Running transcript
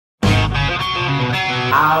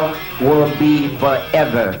I will be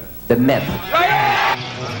forever the myth.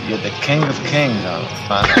 You're the king of kings,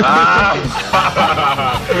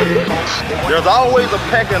 There's always a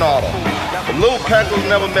pecking order. The little peckers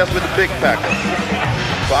never mess with the big peckers.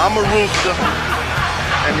 So I'm a rooster,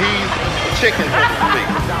 and he's a chicken, so to speak.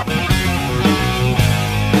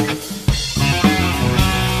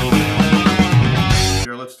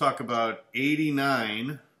 Here, let's talk about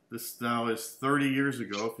 89. This now is 30 years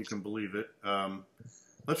ago, if you can believe it.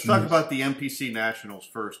 Let's talk about the NPC Nationals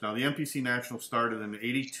first. Now, the NPC Nationals started in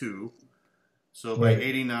 82. So by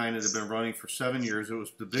 89, it had been running for 7 years. It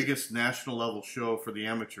was the biggest national level show for the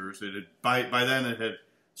amateurs. It had, by then, it had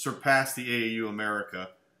surpassed the AAU America.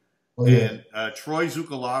 Oh, yeah. And Troy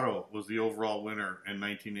Zuccolatto was the overall winner in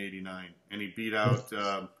 1989. And he beat out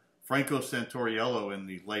Franco Santoriello in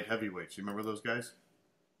the light heavyweights. You remember those guys?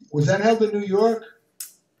 Was that held in New York,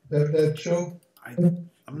 that show?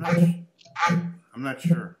 I'm not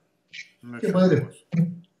sure. I'm not sure it might have.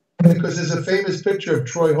 Because there's a famous picture of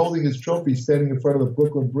Troy holding his trophy standing in front of the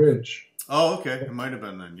Brooklyn Bridge. Oh, okay. It might have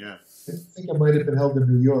been then, yeah. I think it might have been held in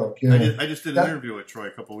New York. Yeah. I just did an interview with Troy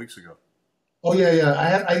a couple of weeks ago. Oh,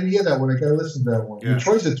 yeah. I didn't hear that one. I got to listen to that one. Yeah.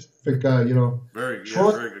 Troy's a terrific guy, you know. Very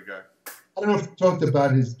good guy. I don't know if we talked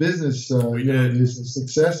about his business, his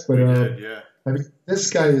success, but yeah. I mean,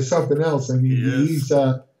 this guy is something else. I mean, he's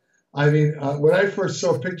when I first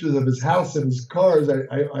saw pictures of his house and his cars,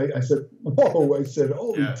 I said, "Whoa!" I said,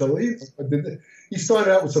 "Holy Toledo!" He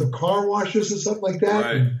started out with some car washers or something like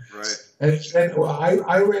that. Right. And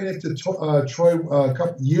I ran into Troy a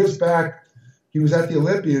couple years back. He was at the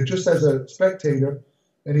Olympia just as a spectator,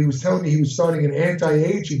 and he was telling me he was starting an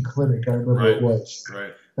anti-aging clinic. I remember it was.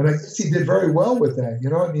 Right. And I guess he did very well with that. You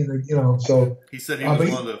know, I mean, so he said he was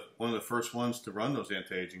one of the first ones to run those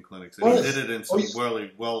anti-aging clinics, and he did it in some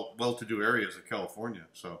really well-to-do areas of California.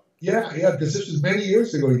 So yeah, because this was many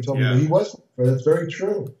years ago. He told me that he was. That's very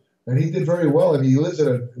true, and he did very well. And he lives in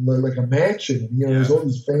a mansion. And, there's all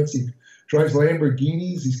these fancy, drives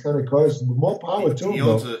Lamborghinis, these kind of cars. More power to him. He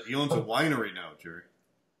owns a winery now, Jerry.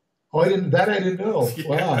 Oh, I didn't know.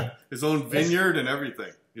 Wow, his own vineyard and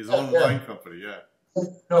everything. His own wine company. Yeah.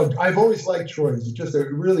 No, I've always liked Troy. He's just a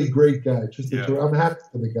really great guy. I'm happy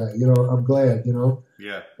for the guy. I'm glad.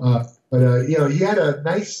 Yeah. But he had a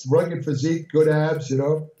nice, rugged physique, good abs.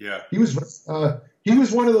 Yeah. He was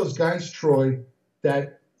one of those guys, Troy,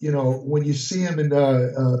 that when you see him in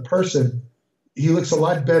person, he looks a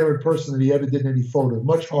lot better in person than he ever did in any photo.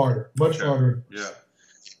 Much harder. Yeah.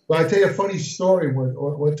 But I tell you a funny story.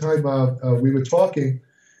 One time we were talking,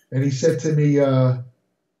 and he said to me.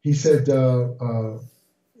 He said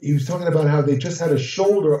he was talking about how they just had a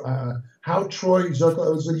shoulder. How Troy Zuccolatto,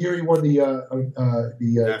 it was the year he won the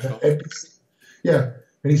NPC. Yeah,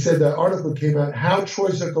 and he said the article came out how Troy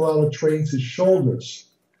Zuccolatto trains his shoulders,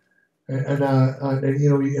 and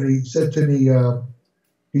he said to me,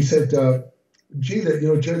 he said, "Gee,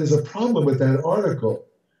 Jerry, there's a problem with that article."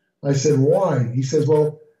 I said, "Why?" He says,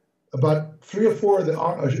 "Well, about 3 or 4 of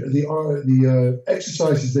the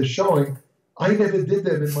exercises they're showing." I never did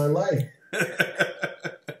them in my life.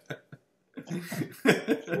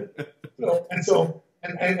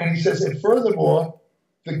 And he says, and furthermore,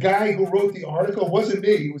 the guy who wrote the article wasn't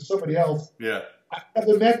me, it was somebody else. Yeah. I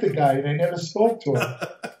never met the guy and I never spoke to him.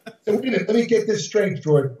 So wait a minute, let me get this straight,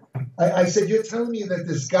 George. I said, you're telling me that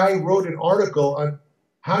this guy wrote an article on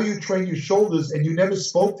how you train your shoulders and you never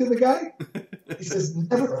spoke to the guy? He says,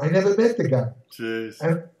 never. I never met the guy. Jeez.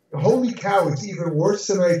 And holy cow, it's even worse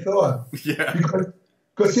than I thought. Yeah.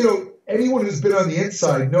 Because anyone who's been on the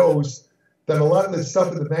inside knows that a lot of the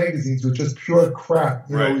stuff in the magazines was just pure crap.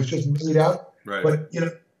 It was just made up. Right. But,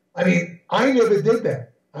 I mean, I never did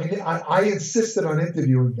that. I insisted on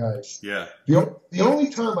interviewing guys. Yeah. The only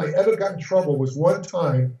time I ever got in trouble was one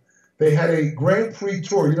time they had a Grand Prix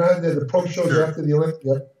tour. You know how the pro shows after the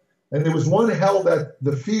Olympia? And there was one held at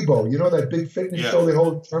the FIBO. You know that big fitness show they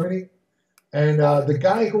hold in Germany? And the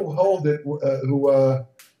guy who held it, who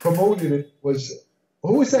promoted it,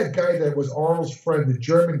 who was that guy that was Arnold's friend, the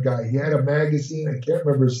German guy? He had a magazine. I can't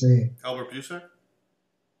remember his name. Albert Busick?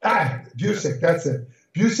 Busick, that's it.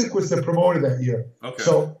 Busick was the promoter that year. Okay.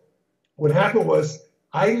 So what happened was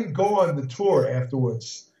I didn't go on the tour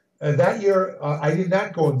afterwards. And that year, I did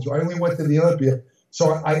not go on the tour. I only went to the Olympia.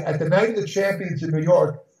 So at the Night of the Champions in New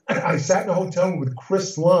York, I sat in a hotel room with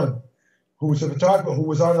Chris Lund, who was a photographer who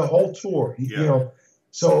was on the whole tour.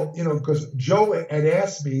 Because Joe had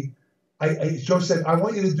asked me, Joe said, I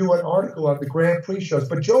want you to do an article on the Grand Prix shows.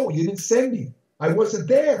 But Joe, you didn't send me. I wasn't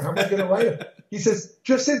there. How am I going to write it? he says,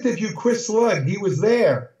 just interview Chris Lund. He was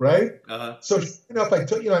there, right? So,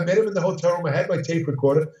 I met him in the hotel room. I had my tape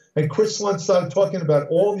recorder, and Chris Lund started talking about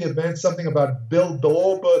all the events, something about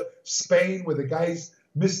Bilbao, Spain, where the guys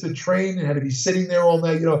missed the train and had to be sitting there all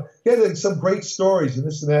night. He had some great stories and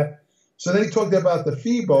this and that. So then he talked about the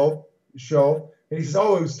FIBO show, and he says,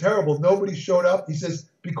 oh, it was terrible. Nobody showed up. He says,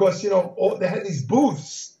 because, they had these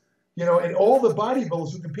booths, and all the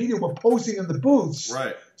bodybuilders who competed were posing in the booths.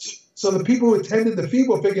 Right. So the people who attended the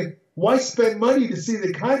FIBO figured, why spend money to see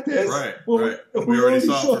the contest? Right, Well, right. We already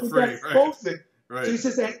saw it for the free. guys Right. posting. Right. So he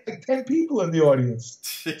says they had like 10 people in the audience.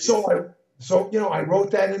 I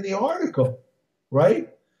wrote that in the article, right?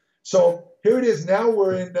 So here it is. Now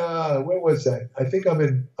we're in, where was that? I think I'm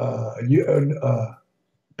in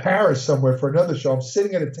Paris somewhere for another show. I'm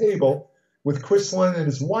sitting at a table with Chris Lund and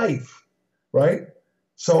his wife, right?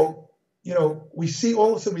 So, we see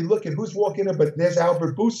all of a sudden, we look at who's walking in, but there's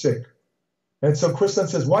Albert Busick. And so Chris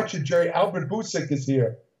Lund says, watch it, Jerry, Albert Busick is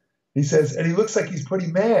here. He says, and he looks like he's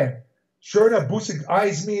pretty mad. Sure enough, Busick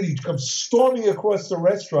eyes me and he comes storming across the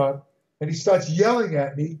restaurant and he starts yelling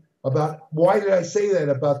at me about why did I say that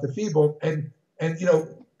about the FIBO. And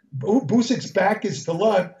Busick's back is to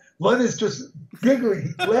Lund. Lund is just giggling,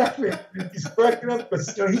 he's laughing, he's cracking up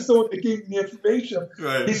because he's the one that gave me the information.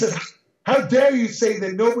 Right. He says, how dare you say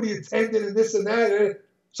that nobody attended and this and that?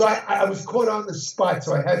 So I was caught on the spot,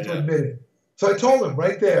 so I had to admit it. So I told him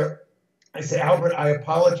right there, I said, Albert, I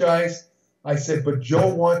apologize. I said, but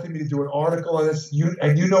Joe wanted me to do an article on this.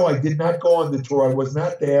 I did not go on the tour. I was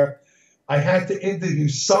not there. I had to interview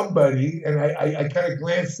somebody, and I kind of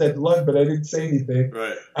glanced at Lund, but I didn't say anything.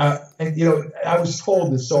 Right. I was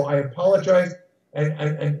told this, so I apologize.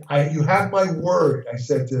 And you have my word, I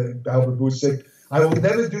said to Albert Busick. I will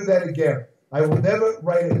never do that again. I will never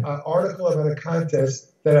write an article about a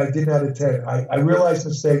contest that I did not attend. I realized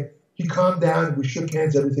mistake. He calmed down. We shook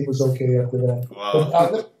hands. Everything was okay after that.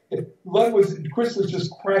 Wow. But, Chris was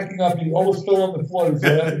just cracking up. He almost fell on the floor. He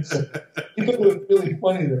thought it was really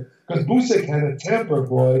funny there. Because Busick had a temper,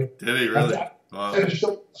 boy. Did he really? Wow. At a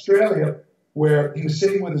show in Australia where he was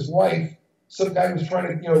sitting with his wife. Some guy was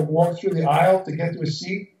trying to, walk through the aisle to get to his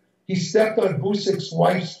seat. He stepped on Busick's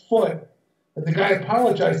wife's foot. And the guy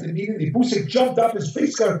apologized immediately. Busick jumped up, his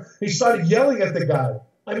face got, he started yelling at the guy.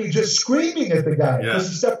 I mean, just screaming at the guy. Yeah.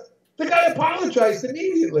 The guy apologized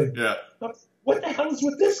immediately. Yeah. What the hell is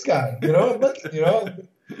with this guy? Anyway,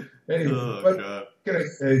 God. Can I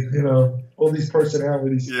say, all these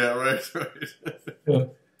personalities. Yeah, right.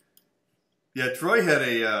 Yeah, Troy had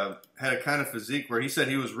a kind of physique where he said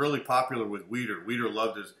he was really popular with Weider. Weider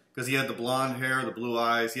loved his, because he had the blonde hair, the blue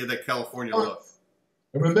eyes. He had that California look.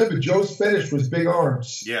 And remember, Joe's fetish was big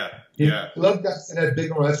arms. Yeah, He loved guys that had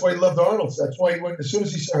big arms. That's why he loved Arnold. That's why he went, as soon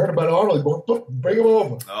as he heard about Arnold, he went, bring him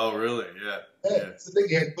over. Oh, really? Yeah. That's the thing.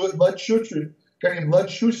 He had Lud Schustrich. A guy named Lud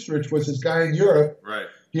Schustrich was his guy in Europe. Right.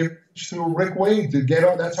 He arranged through Rick Wayne to get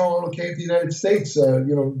on. That's how Arnold came to the United States.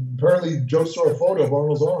 Apparently Joe saw a photo of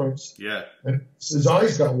Arnold's arms. Yeah. And his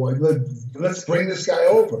eyes got wide. Let's bring this guy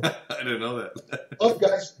over. I didn't know that. Love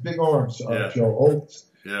guys with big arms, Joe. Always.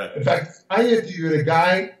 Yeah. In fact, I interviewed a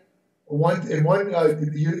guy in one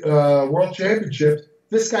World Championship.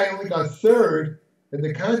 This guy only got third in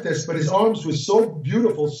the contest, but his arms were so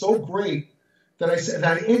beautiful, so great, that I said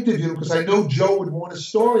I interviewed him because I know Joe would want a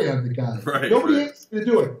story on the guy. Right, Nobody asked me to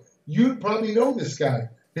do it. You probably know this guy.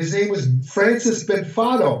 His name was Francis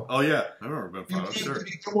Benfato. Oh yeah, I remember Benfato. He Sure. to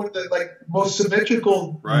become one of the most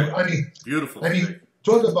symmetrical. Right. I mean, Beautiful.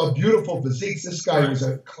 talk about beautiful physiques. This guy was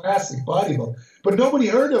a classic bodybuilder, but nobody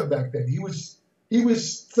heard of him back then. He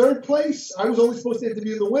was third place. I was only supposed to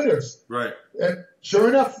interview the winners. Right. And sure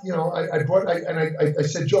enough, I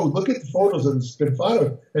said, Joe, look at the photos of this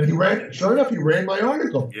Benfato. And he ran, sure enough, he ran my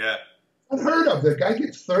article. Yeah. Unheard of. The guy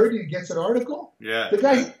gets third, he gets an article. Yeah. The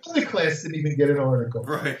guy in the class didn't even get an article.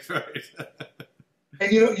 Right.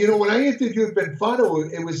 And when I interviewed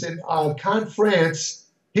Benfato, it was in Cannes, France.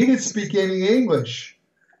 He didn't speak any English.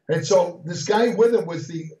 And so this guy with him was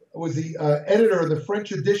the editor of the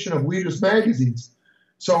French edition of Weider's magazines.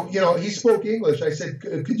 So, he spoke English. I said,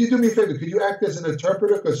 could you do me a favor? Could you act as an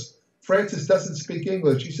interpreter? Because Francis doesn't speak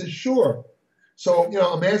English. He said, sure. So,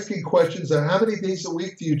 I'm asking questions. How many days a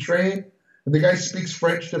week do you train? And the guy speaks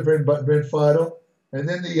French to Benfato. And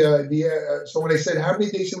then so when I said, how many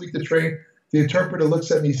days a week to train? The interpreter looks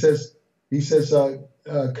at me. He says,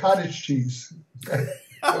 cottage cheese.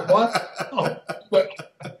 What?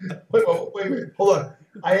 Oh, wait, hold on.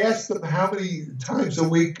 I asked him how many times a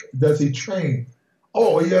week does he train.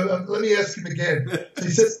 Oh, yeah. Let me ask him again. So he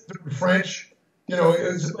says in French,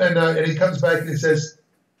 and he comes back and he says,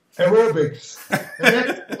 aerobics. And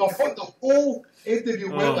then the whole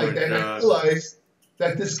interview went like that. And I realized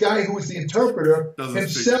that this guy who was the interpreter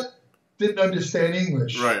himself didn't understand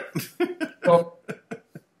English. Right. So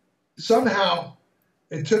somehow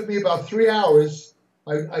it took me about 3 hours.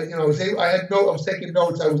 I was taking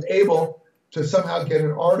notes. I was able to somehow get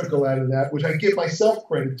an article out of that, which I give myself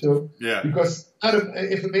credit to. Yeah. Because a lot of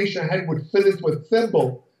information I had would fit into a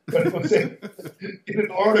thimble, but it was able to get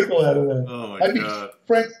an article out of that. Oh my God.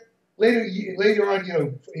 Friends, later on,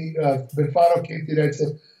 Benfado came to that and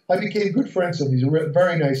said, I became good friends with him. He's a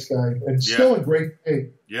very nice guy and still in great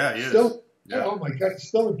shape. Yeah, he is. Oh my God,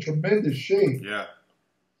 still in tremendous shape. Yeah.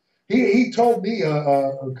 He told me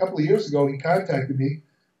a couple of years ago, he contacted me,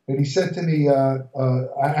 and he said to me, I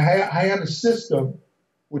have a system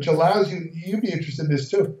which allows you, you'd be interested in this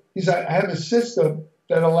too. He said, I have a system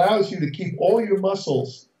that allows you to keep all your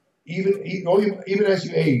muscles, even as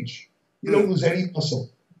you age. You don't lose any muscle.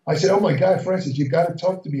 I said, oh my God, Francis, you've got to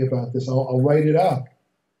talk to me about this. I'll write it up.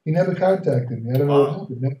 He never contacted me. I don't know what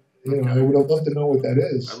happened. I would have loved to know what that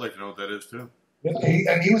is. I'd like to know what that is too.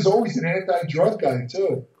 Yeah, he was always an anti-drug guy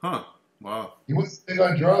too. Huh. Wow. He was big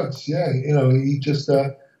on drugs. Yeah. He just,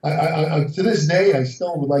 to this day, I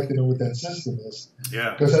still would like to know what that system is.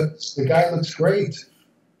 Yeah. Because the guy looks great.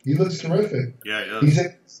 He looks terrific. Yeah, he does. He's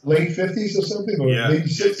in his late 50s or something, or maybe 60s.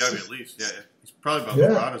 He's got to be at least. Yeah. He's probably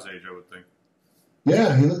about Labrada's age, I would think.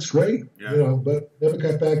 Yeah, he looks great. Yeah. But never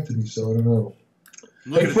got back to me, so I don't know.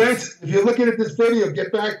 Hey, Francis, if you're looking at this video,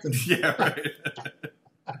 get back to me. Yeah, right.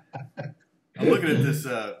 I'm looking at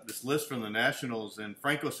this list from the Nationals, and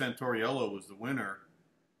Franco Santoriello was the winner.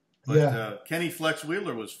 But Kenny Flex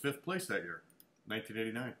Wheeler was 5th place that year,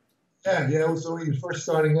 1989. Yeah, it was when he was first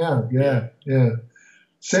starting out. Yeah.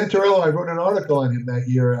 Santoriello, I wrote an article on him that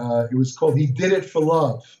year. It was called "He Did It for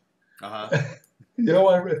Love." Uh-huh.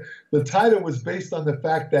 The title was based on the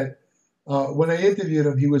fact that when I interviewed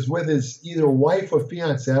him, he was with his either wife or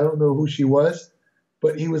fiance. I don't know who she was,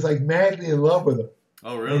 but he was like madly in love with her.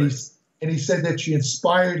 Oh, really? And he said that she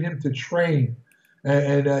inspired him to train.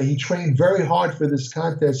 And he trained very hard for this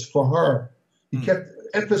contest for her. He kept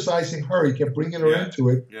emphasizing her. He kept bringing her into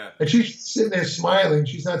it. Yeah. And she's sitting there smiling.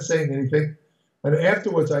 She's not saying anything. And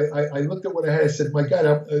afterwards, I looked at what I had. I said, my God,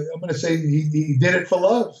 I'm going to say he did it for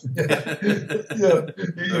love.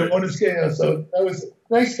 You understand? So that was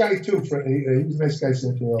a nice guy, too. He was a nice guy,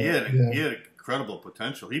 Santoriello. He had incredible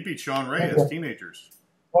potential. He beat Sean Ray as teenagers.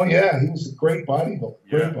 Oh, yeah. He was a great bodybuilder.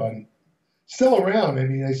 Great body. Still around. I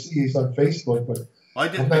mean, I see he's on Facebook, but I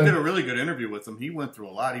did a really good interview with him. He went through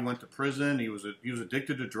a lot. He went to prison. He was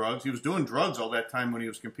addicted to drugs. He was doing drugs all that time when he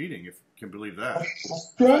was competing, if you can believe that.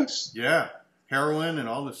 Drugs? Yeah. Heroin and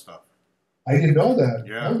all this stuff. I didn't know that.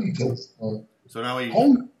 Yeah. So now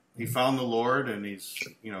he found the Lord, and he's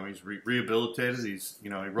rehabilitated. He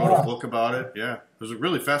wrote a book about it. Yeah. It was a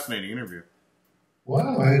really fascinating interview.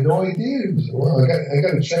 Wow, I had no idea. I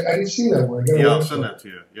got to check. I didn't see that one. I'll send that to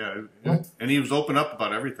you. Yeah, and he was open up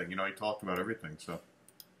about everything. He talked about everything. So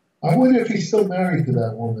I wonder if he's still married to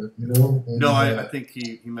that woman. No, I think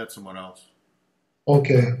he met someone else.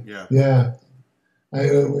 Okay. Yeah.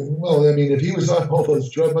 Well, I mean, if he was on all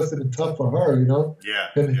those drugs, it must have been tough for her.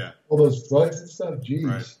 Yeah. All those drugs and stuff. Jeez.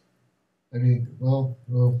 Right. I mean, well,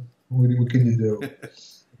 what can you do?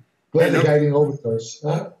 Glad the guy didn't overdose.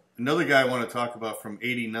 Huh? Another guy I want to talk about from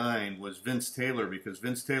 '89 was Vince Taylor, because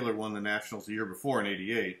Vince Taylor won the Nationals the year before in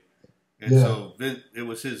 '88. And so it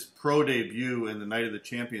was his pro debut in the Night of the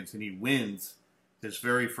Champions, and he wins his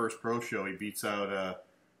very first pro show. He beats out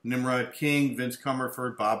Nimrod King, Vince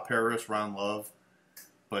Comerford, Bob Paris, Ron Love.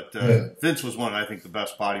 But Vince was one of, I think, the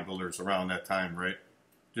best bodybuilders around that time, right?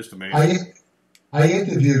 Just amazing. I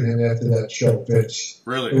interviewed him after that show, Vince.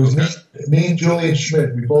 Really? It was me and Julian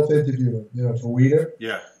Schmidt. We both interviewed him, for Weeder.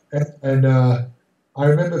 Yeah. And I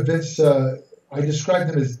remember Vince, I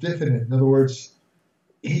described him as diffident. In other words,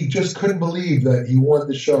 he just couldn't believe that he won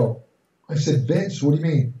the show. I said, Vince, what do you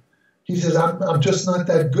mean? He says, I'm just not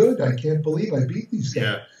that good. I can't believe I beat these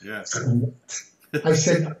guys. Yeah. I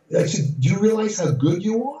said, do you realize how good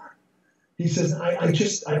you are? He says,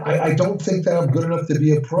 I don't think that I'm good enough to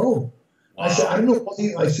be a pro. Wow. I said, I don't know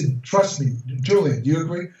why. I said, trust me, Julian, do you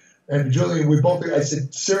agree? And Julian, we both agree. I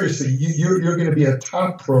said, seriously, you're going to be a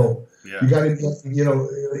top pro. Yeah. You got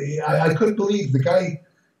to, I couldn't believe the guy.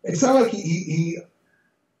 It's not like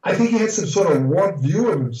I think he had some sort of warped view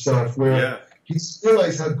of himself where he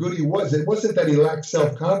realized how good he was. It wasn't that he lacked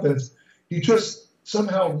self-confidence. He just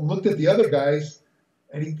somehow looked at the other guys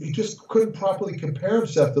and he just couldn't properly compare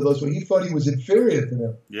himself to those. He thought he was inferior to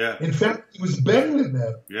them. Yeah. In fact, he was better than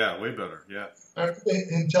them. Yeah, way better. Yeah. I remember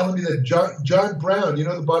him telling me that John Brown, you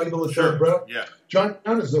know the bodybuilder Sure. John Brown? Yeah. John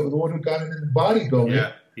Brown is the one who got him into bodybuilding.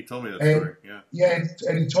 Yeah, he told me that story. Yeah. Yeah,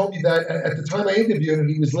 and he told me that at the time I interviewed him,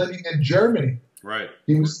 he was living in Germany. Right.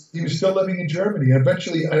 He was still living in Germany.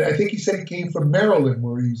 Eventually, I think he said he came from Maryland,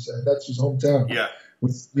 where that's his hometown. Yeah.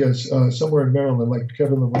 Somewhere in Maryland, like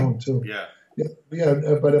Kevin Lamone too. Yeah.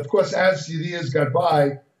 Yeah, but of course, as the years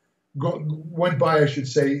went by, I should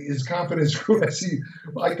say, his confidence grew. I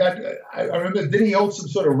remember, didn't he hold some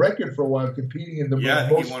sort of record for a while, competing in the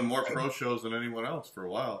he won more pro shows than anyone else for a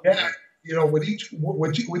while. Yeah, with each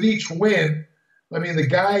win, I mean, the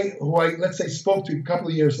guy who let's say spoke to a couple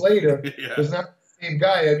of years later was not the same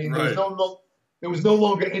guy. I mean, right. there was no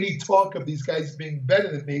longer any talk of these guys being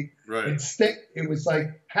better than me. Right. Instead, it was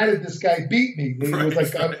like, how did this guy beat me? It was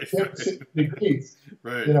like I'm 60 degrees.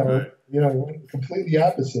 Right. Completely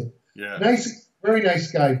opposite. Yeah. Nice, very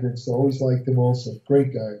nice guy, Vince. I always liked him also.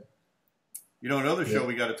 Great guy. Another show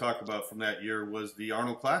we got to talk about from that year was the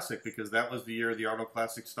Arnold Classic, because that was the year the Arnold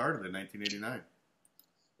Classic started in 1989.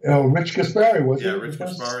 Oh, Rich Gaspari, was it? Yeah, Rich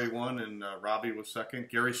Gaspari won, and Robbie was second.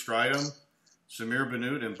 Gary Stridham, Samir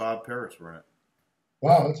Bannout, and Bob Paris were in it.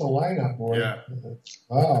 Wow, that's a lineup, boy. Yeah.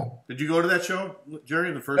 Wow. Did you go to that show,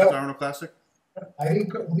 Jerry, the first Arnold Classic? I didn't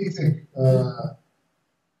go. Let me think.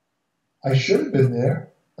 I should have been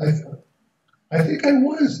there. I think I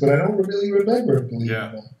was, but I don't really remember it, believe it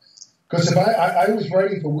or not. Because if I was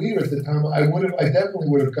writing for Weir at the time, I definitely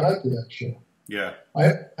would have gone to that show. Yeah.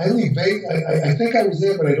 I think I was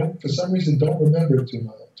there, but I for some reason don't remember it too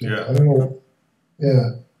much. I don't know. Yeah.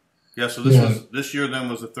 Yeah, so this year then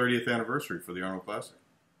was the 30th anniversary for the Arnold Classic.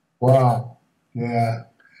 Wow. Yeah.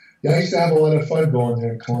 Yeah, I used to have a lot of fun going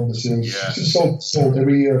there in Columbus. It was just so cold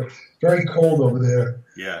every year. Very cold over there.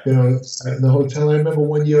 Yeah. In the hotel. I remember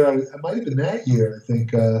one year, I might have been that year, I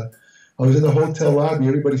think. I was in the hotel lobby.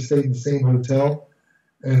 Everybody stayed in the same hotel.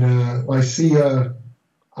 And I see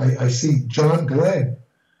John Glenn,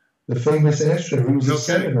 the famous astronaut. He was a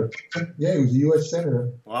senator. Yeah, he was a U.S.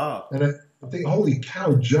 senator. Wow. And I think, holy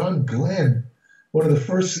cow, John Glenn, one of the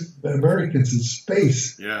first Americans in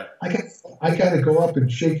space. Yeah. I got to go up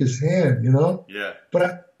and shake his hand, Yeah.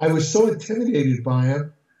 But I was so intimidated by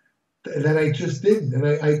him that I just didn't, and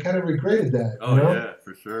I kind of regretted that. Oh, yeah,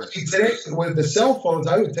 for sure. Today, with the cell phones,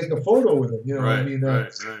 I would take a photo with him, Right, I mean?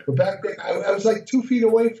 Right. But back then, I was like 2 feet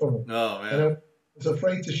away from him. Oh, man. And I was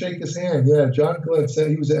afraid to shake his hand. Yeah, John Glenn said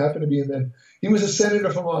he happened to be in that. He was a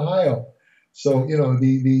senator from Ohio. So,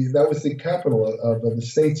 that was the capital of the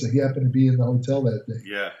state, so he happened to be in the hotel that day.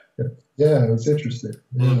 Yeah. Yeah, it was interesting.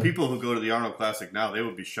 Well, the people who go to the Arnold Classic now, they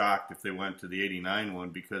would be shocked if they went to the 89 one,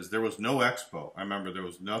 because there was no expo. I remember there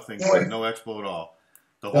was no expo at all.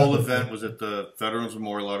 The whole event was at the Veterans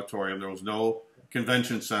Memorial Auditorium. There was no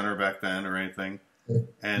convention center back then or anything.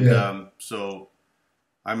 And so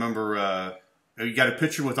I remember you got a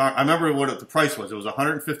picture with Arnold. I remember what the price was. It was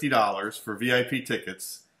 $150 for VIP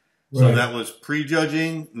tickets. So that was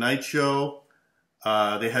pre-judging, night show.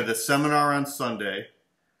 They had a seminar on Sunday.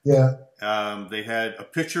 Yeah. They had a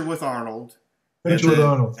picture with Arnold. And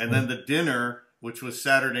then the dinner, which was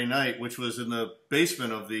Saturday night, which was in the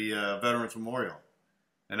basement of the Veterans Memorial.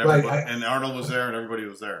 And and Arnold was there, and everybody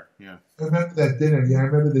was there. Yeah. I remember that dinner. Yeah, I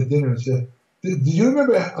remember the dinner. So, did you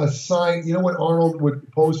remember a sign? You know when Arnold would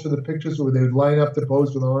pose for the pictures, where they would line up to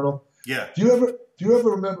pose with Arnold? Yeah. Do you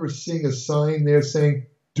ever remember seeing a sign there saying,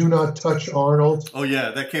 "Do not touch Arnold"? Oh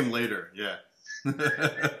yeah, that came later. Yeah.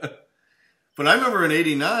 But I remember in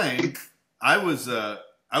 '89, I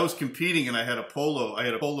was competing, and I had a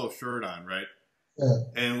polo shirt on, right? Yeah.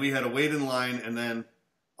 And we had to wait in line, and then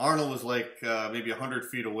Arnold was like maybe 100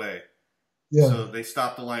 feet away. Yeah. So they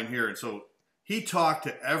stopped the line here, and so he talked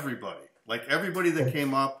to everybody, like everybody that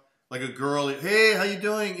came up, like a girl. Hey, how you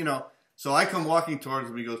doing? So I come walking towards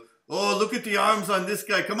him. He goes, "Oh, look at the arms on this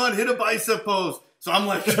guy. Come on, hit a bicep pose." So I'm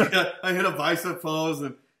like, I hit a bicep pose,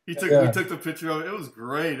 and we took the picture of it. It was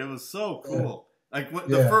great. It was so cool. Like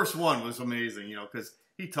the first one was amazing, because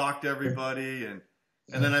he talked to everybody, and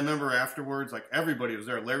then I remember afterwards, like everybody was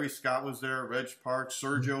there. Larry Scott was there, Reg Parks,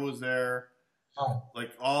 Sergio was there,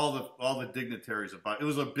 like all the dignitaries about it. It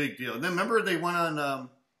was a big deal. And then remember they went on,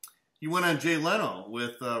 he went on Jay Leno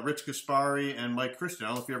with Rich Gaspari and Mike Christian. I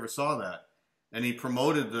don't know if you ever saw that. And he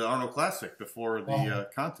promoted the Arnold Classic before the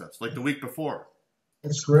contest, like the week before.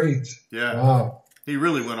 That's great. Yeah. Wow. He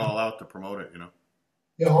really went all out to promote it,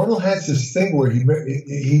 Yeah, Arnold has this thing where he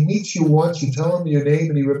meets you once, you tell him your name,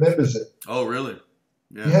 and he remembers it. Oh, really?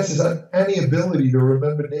 Yeah. He has this uncanny ability to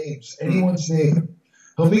remember names, anyone's name.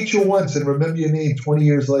 He'll meet you once and remember your name 20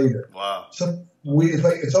 years later. Wow. Some weird,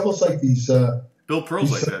 it's almost like these. Bill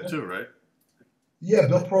Pearl's like that too, right? Yeah,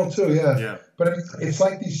 Bill Pearl too. Yeah. Yeah. But I mean, it's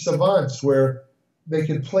like these savants where they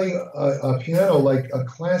can play a piano like a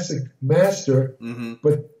classic master,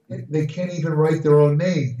 but they can't even write their own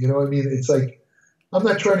name. You know what I mean? It's like, I'm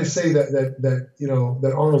not trying to say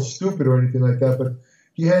that Arnold's stupid or anything like that, but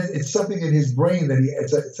it's something in his brain that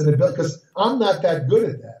it's an ability, because I'm not that good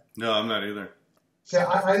at that. No, I'm not either. See,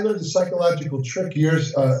 I learned a psychological trick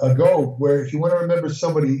years ago where if you want to remember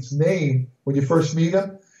somebody's name when you first meet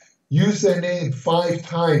them, use their name 5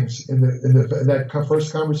 times in that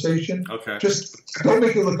first conversation. Okay. Just don't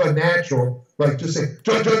make it look unnatural. Like just say,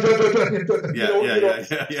 John.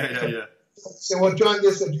 Yeah. Say, well, John,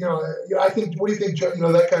 this, I think. What do you think, John?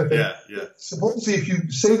 That kind of thing. Yeah. Supposedly, if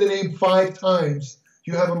you say the name 5 times,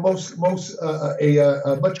 you have a much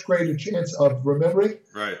greater chance of remembering.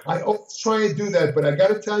 Right. I always try and do that, but I got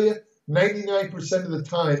to tell you, 99% of the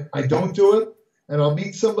time, I don't do it, and I'll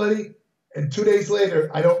meet somebody, and 2 days later,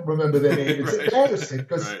 I don't remember their name. It's embarrassing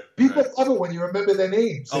because people love it when you remember their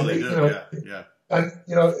names. Oh, they do. Yeah. And,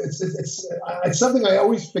 it's something I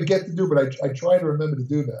always forget to do, but I try to remember to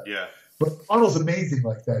do that. Yeah. But Arnold's amazing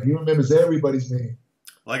like that. He remembers everybody's name.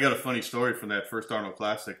 Well, I got a funny story from that first Arnold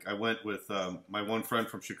Classic. I went with my one friend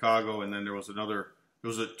from Chicago, and then there was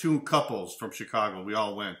 2 couples from Chicago. We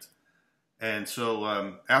all went. And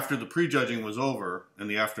so after the prejudging was over in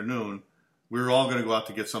the afternoon, we were all going to go out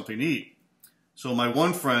to get something to eat. So my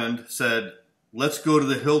one friend said, let's go to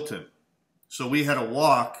the Hilton. So we had a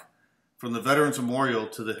walk from the Veterans Memorial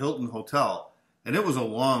to the Hilton Hotel, and it was a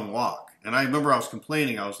long walk. And I remember I was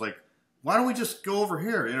complaining. I was like, why don't we just go over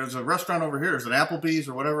here? There's a restaurant over here. There's an Applebee's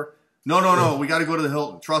or whatever. No. We got to go to the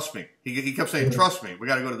Hilton. Trust me. He kept saying, trust me. We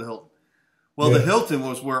got to go to the Hilton. Well, the Hilton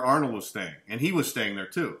was where Arnold was staying, and he was staying there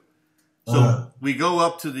too. So we go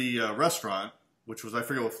up to the restaurant, which was, I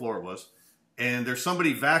forget what floor it was, and there's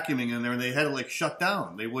somebody vacuuming in there, and they had to shut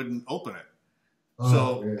down. They wouldn't open it.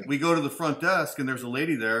 We go to the front desk, and there's a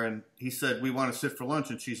lady there, and he said, we want to sit for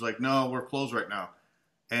lunch, and she's like, no, we're closed right now.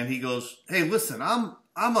 And he goes, hey, listen,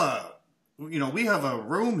 we have a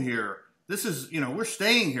room here. This is, we're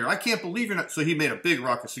staying here. I can't believe you're not. So he made a big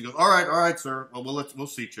ruckus. He goes, all right, sir. Well, we'll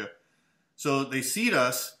seat you. So they seat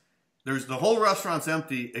us. The whole restaurant's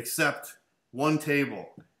empty except one table.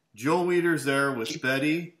 Joe Weider's there with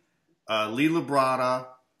Betty, Lee Labrada.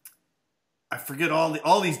 I forget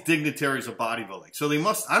all these dignitaries of bodybuilding. So they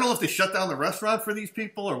must, I don't know if they shut down the restaurant for these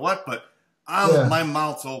people or what, but my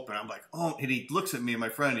mouth's open. I'm like, oh, and he looks at me and my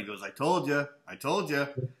friend. He goes, I told you.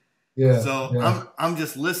 Yeah. So I'm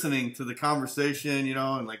just listening to the conversation,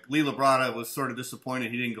 and Lee Labrada was sort of disappointed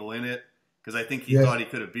he didn't go in it because I think he thought he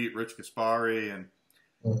could have beat Rich Gaspari. And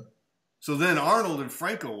so then Arnold and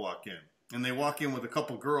Franco walk in, and they walk in with a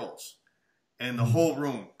couple girls, and the whole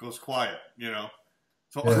room goes quiet,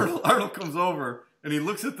 So Arnold comes over, and he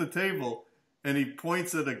looks at the table, and he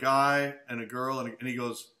points at a guy and a girl, and he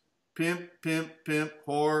goes, pimp, pimp, pimp,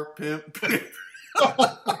 whore, pimp, pimp.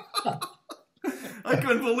 I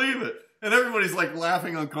couldn't believe it. And everybody's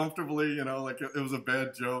laughing uncomfortably, like it was a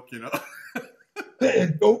bad joke, And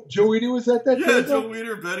Joe Weider was at that? Yeah, Joe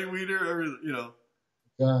Weider, Betty Weider, everything,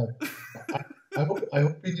 God. I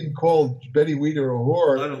hope he didn't call Betty Weider a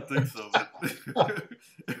whore. I don't think so. But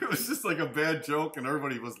it was just like a bad joke, and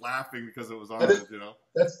everybody was laughing because it was Arnold,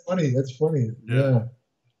 That's funny. Yeah.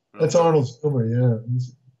 That's Arnold's humor,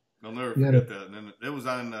 I'll never forget that. And then it was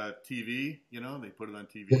on TV, they put it on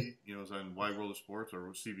TV. It was on Wide World of Sports or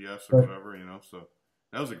CBS or whatever, So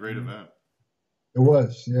that was a great event. It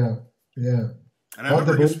was, yeah. And I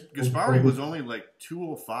remember Gaspari was only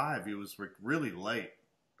 205. He was really light.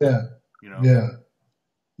 Yeah.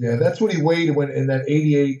 Yeah, that's what he weighed when in that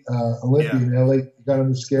 88 Olympia in LA. He got on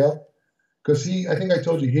the scale. Because I think I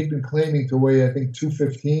told you, he'd been claiming to weigh, I think,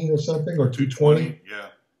 215 or something, or 220. Yeah.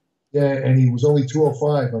 Yeah, and he was only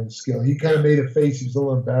 205 on the scale. He kind of made a face. He was a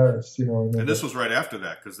little embarrassed, And this was right after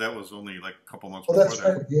that, because that was only a couple months before that.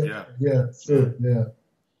 Right. Yeah, sure. Yeah.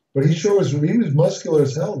 But he was muscular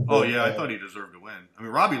as hell. Oh, yeah, I thought he deserved to win. I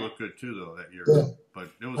mean, Robbie looked good, too, though, that year. Yeah. But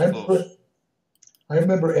it was close. I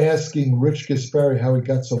remember asking Rich Gaspari how he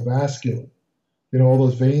got so vascular. all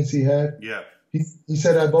those veins he had. Yeah. He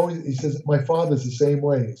said, he says, my father's the same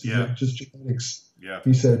way. He said, just genetics. Yeah.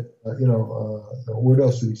 He said, what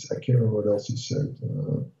else did he say? I can't remember what else he said.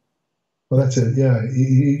 Well, that's it. Yeah.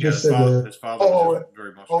 He just said, his father was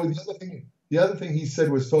very much. The other thing he said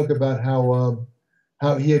was talk about how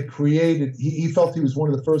he had created, he felt he was one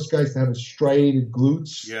of the first guys to have a striated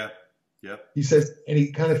glutes. Yeah. Yeah. He says, and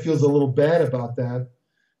he kind of feels a little bad about that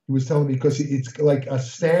he was telling me, because it's like a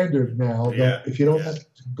standard now that if you don't have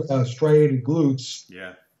striated glutes,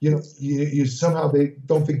 you somehow they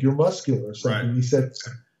don't think you're muscular or something. Right. He said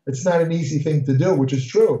it's not an easy thing to do, which is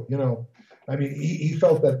true. I mean, he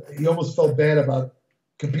felt that he almost felt bad about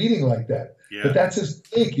competing like that. Yeah. But that's his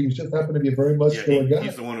thing. He was just happened to be a very muscular guy.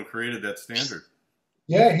 He's the one who created that standard.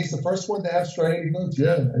 Yeah, he's the first one to have striated glutes.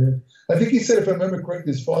 Yeah, I think he said, if I remember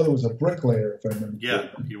correctly, his father was a bricklayer. If I remember. Yeah,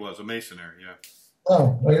 correctly. he was a masonry. Yeah.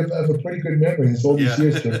 Oh, I have a pretty good memory. It's all these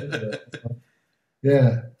years.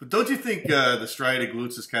 Yeah. But don't you think the striated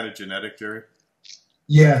glutes is kind of genetic, Jerry?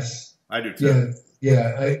 Yes. I do too.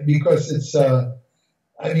 Yeah. Because it's. I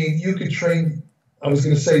mean, you could train. I was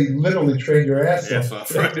going to say literally train your ass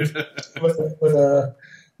off. Right. but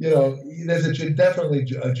there's definitely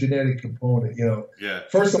a genetic component. Yeah.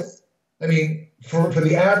 First of all, I mean, for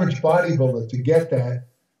the average bodybuilder to get that,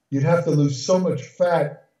 you'd have to lose so much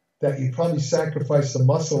fat that you probably sacrifice some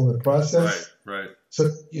muscle in the process. Right.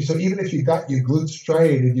 So even if you got your glutes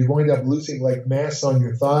striated, you wind up losing like mass on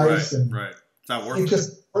your thighs. Right. It's not worth it.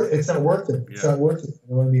 It's not worth it. It's not worth it. You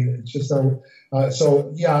know what I mean? It's just not. I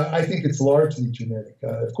think it's largely genetic.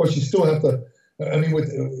 Of course, you still have to. I mean,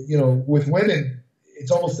 with women,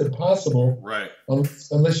 it's almost impossible. Right.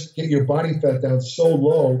 Unless you get your body fat down so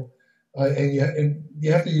low, and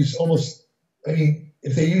you have to use almost. I mean,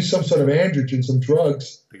 if they use some sort of androgen, some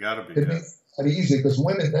drugs, they gotta be. It makes it easy, because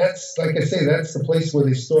women, that's like I say, that's the place where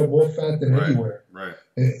they store more fat than anywhere. Right.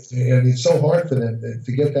 And it's so hard for them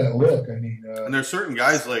to get that look. I mean, and there's certain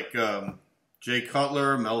guys like Jay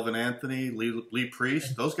Cutler, Melvin Anthony, Lee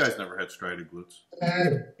Priest. Those guys never had striated glutes.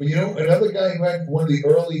 But another guy who had one of the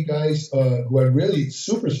early guys who had really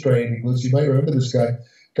super striated glutes. You might remember this guy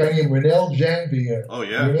named Renel Janvier. Oh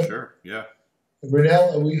yeah, sure, yeah.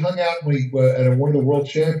 Renel, we hung out at one of the World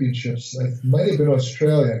Championships. It might have been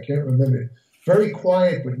Australia. I can't remember. Very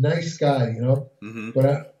quiet but nice guy, Mm-hmm. But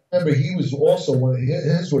I remember he was also one of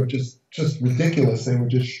his were just ridiculous. They were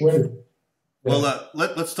just shredded. Well,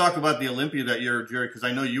 let's talk about the Olympia that year, Jerry, because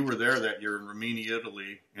I know you were there that year in Rimini,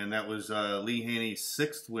 Italy, and that was Lee Haney's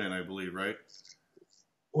 6th win, I believe, right?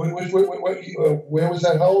 Where was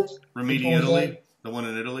that held? Rimini, Italy, the one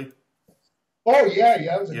in Italy. Oh yeah,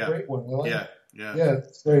 that was a great one. Yeah,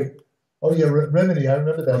 it's great. Oh yeah, Rimini, I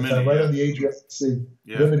remember that time, right on the Adriatic.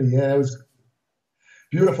 Yeah. Rimini, it was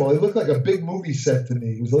beautiful. It looked like a big movie set to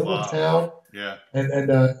me. It was a little town. Yeah.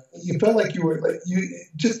 And you felt like you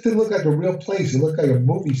just didn't look like a real place. It looked like a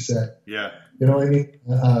movie set. Yeah. You know what I mean?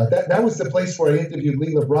 That was the place where I interviewed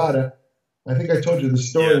Lee Labrada. I think I told you the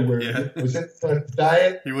story where was it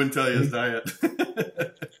diet? He wouldn't tell you his diet.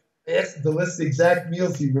 I asked him to list the exact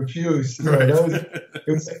meals he refused. Right. It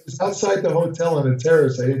was outside the hotel on a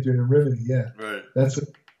terrace I interviewed in Rimini. Yeah. Right.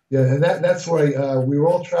 And that's why we were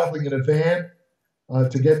all traveling in a van.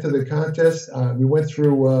 To get to the contest, we went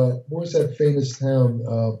through, what was that famous town,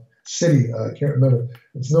 city? I can't remember.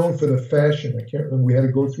 It's known for the fashion. I can't remember. We had to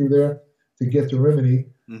go through there to get to Rimini.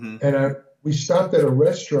 Mm-hmm. And we stopped at a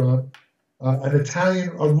restaurant,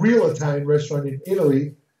 a real Italian restaurant in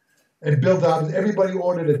Italy, and Bill Dobbins, everybody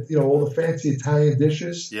ordered, all the fancy Italian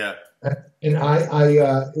dishes. Yeah. And I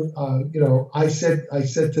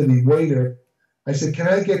said to the waiter, I said, can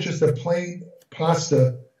I get just a plain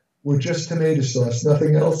pasta with just tomato sauce,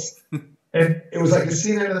 nothing else? And it was like a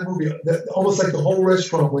scene out of the movie, almost like the whole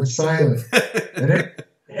restaurant went silent. And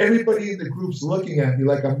everybody in the group's looking at me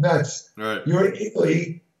like I'm nuts. Right. You're in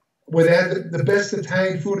Italy, where they have the best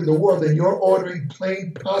Italian food in the world, and you're ordering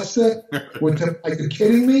plain pasta? Are you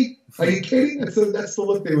kidding me? Are you kidding? That's the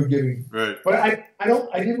look they were giving. Right. But I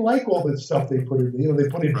didn't like all the stuff they put in. They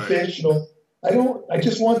put in fish. I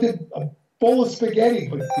just wanted a bowl of spaghetti.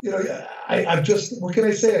 But I just, what can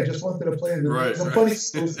I say? I just wanted to play. It was a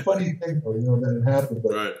funny thing, that it happened.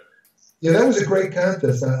 But yeah, that was a great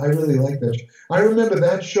contest. I really liked that. I remember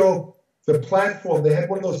that show. The platform, they had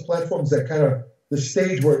one of those platforms that kind of, the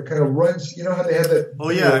stage where it kind of runs. You know how they have that? Oh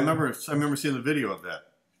yeah, I remember seeing the video of that.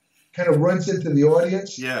 Kind of runs into the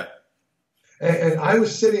audience. Yeah. And I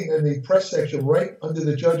was sitting in the press section right under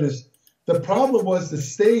the judges. The problem was the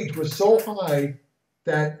stage was so high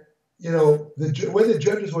that, where the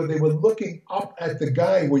judges were, they were looking up at the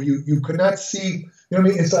guy where you could not see. You know what I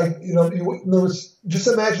mean? It's like, just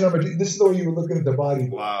imagine, this is the way you were looking at the body.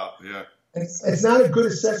 Wow, yeah. It's not a good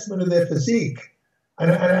assessment of their physique. And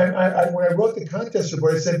when I wrote the contest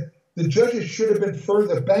report, I said the judges should have been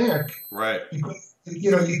further back. Right. Because,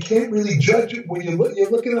 you can't really judge it when you're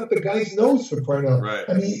looking up the guy's nose, for crying out. Right.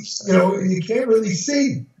 I mean, you can't really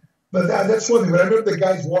see. But that's one thing. But I remember the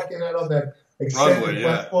guys walking out on that, extended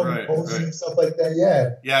platform posing and stuff like that.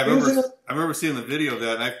 Yeah. Yeah, I remember seeing the video of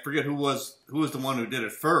that, and I forget who was the one who did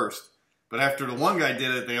it first. But after the one guy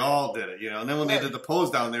did it, they all did it, And then when they did the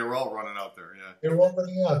pose down, they were all running out there. Yeah, they were all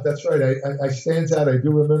running out. That's right. I stands out. I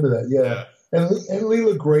do remember that. Yeah. And Lee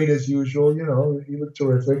looked great as usual. He looked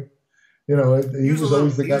terrific. He was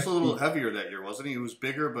always the guy. He was a little heavier that year, wasn't he? He was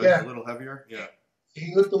bigger, but a little heavier. Yeah.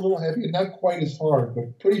 He looked a little heavier, not quite as hard,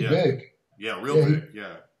 but pretty big. Yeah, real big.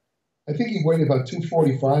 Yeah. I think he weighed about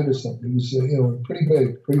 245 or something. He was, pretty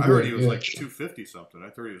big. I heard he was like 250 something. I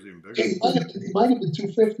thought he was even bigger. He might have been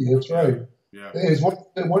 250. That's right. Yeah. It was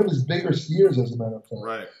one of his biggest years, as a matter of fact.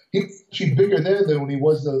 Right. He was actually bigger then than when he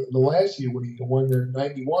was the last year when he won the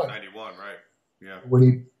 91. 91, right. Yeah. When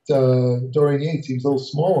he Dorian Yates, he was a little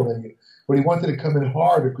smaller than you. But he wanted to come in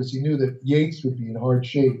harder because he knew that Yates would be in hard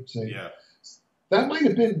shape. So that might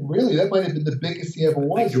have been the biggest he ever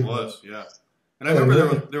was. I think it was, yeah. And I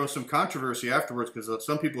remember there was some controversy afterwards because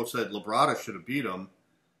some people said Labrada should have beat him,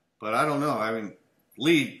 but I don't know. I mean,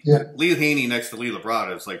 Lee Haney next to Lee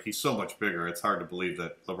Labrada is like he's so much bigger. It's hard to believe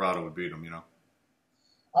that Labrada would beat him.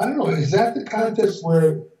 I don't know. Is that the contest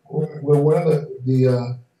where one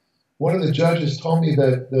of the judges told me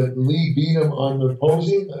that Lee beat him on the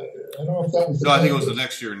posing? I don't know if that was. No, I think it was the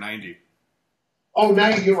next year, 90. Oh,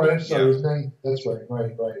 90. You're right. I'm sorry. It was 90. That's right.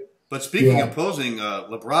 Right. But speaking of posing,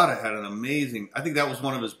 Labrada had an amazing. I think that was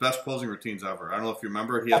one of his best posing routines ever. I don't know if you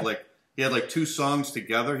remember. He had like 2 songs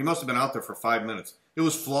together. He must have been out there for 5 minutes. It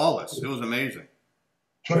was flawless. It was amazing.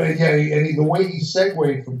 Yeah, and the way he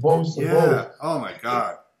segued from pose to pose. Yeah. Oh my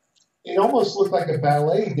God. It almost looked like a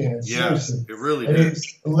ballet dance. Yeah, seriously. It really and did.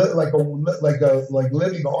 It's like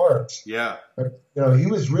living art. Yeah. He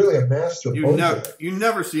was really a master poser. You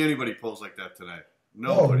never see anybody pose like that today.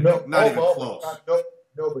 Nobody. Not even close.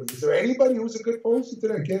 Nobody. Is there anybody who's a good poser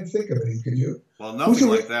today? I can't think of any. Can you? Well, nothing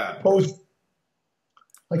like that.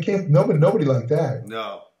 I can't. Nobody like that.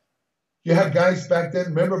 No. You had guys back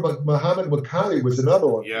then. Remember, Muhammad Makali was another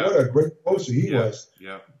one. Yeah. What a great poser he was.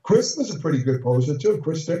 Yeah. Chris was a pretty good poser too.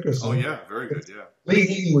 Chris Dickerson. Oh yeah, very good. Yeah. Lee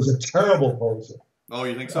Haney was a terrible poser. Oh,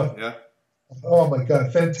 you think so? Yeah. Oh my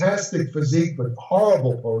God, fantastic physique, but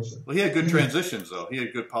horrible poser. Well, he had good transitions though. He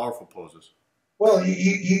had good, powerful poses. Well,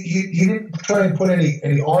 he didn't try and put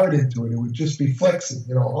any art into it. It would just be flexing,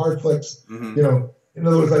 hard flexing. Mm-hmm. In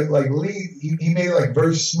other words, like Lee, he made like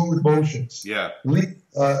very smooth motions. Yeah. Lee,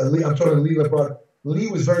 I'm talking Lee Labrada. Lee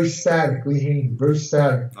was very static. Lee Haney, very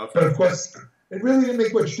static. Okay. But of course, it really didn't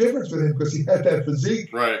make much difference with him because he had that physique.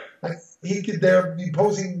 Right. He could be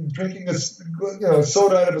posing, drinking a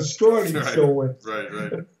soda out of a straw, and he'd still win.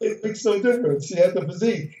 Right. It makes no difference. He had the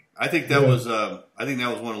physique. I think that was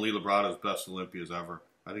one of Lee Labrada's best Olympias ever.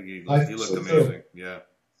 I think he looked amazing. Yeah.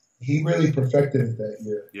 He really perfected it that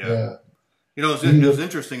year. Yeah. It was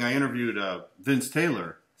interesting. I interviewed Vince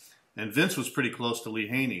Taylor, and Vince was pretty close to Lee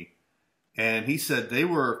Haney, and he said they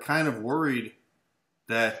were kind of worried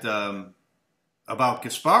that about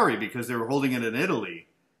Gaspari because they were holding it in Italy,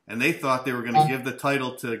 and they thought they were going to give the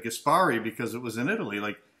title to Gaspari because it was in Italy.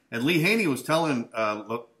 And Lee Haney was telling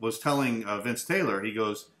Vince Taylor, he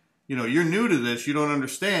goes, you're new to this, you don't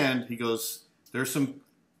understand. He goes, there's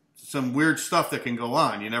some weird stuff that can go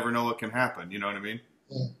on. You never know what can happen. You know what I mean?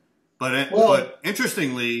 Yeah. But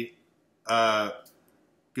interestingly,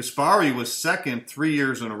 Gaspari was second 3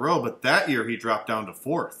 years in a row, but that year he dropped down to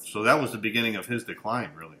 4th. So that was the beginning of his decline,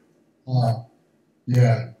 really.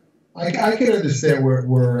 Yeah. I can understand where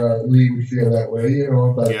Lee would feel that way,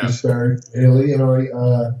 about Gaspari, Italy.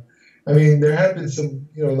 I mean, there had been some,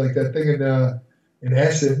 like that thing in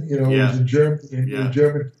Essen, it was a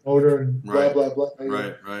German motor and blah, blah, blah.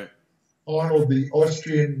 Right. Arnold, the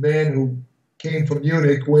Austrian man who came from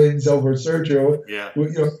Munich, wins over Sergio. Yeah.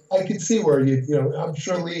 I could see where I'm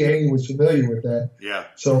sure Lee Haney was familiar with that. Yeah.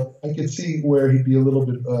 So I could see where he'd be a little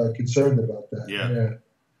bit concerned about that.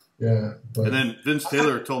 Yeah. But, and then Vince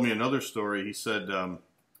Taylor told me another story. He said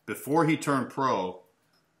before he turned pro,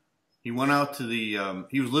 he went out to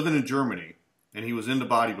he was living in Germany, and he was into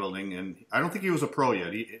bodybuilding, and I don't think he was a pro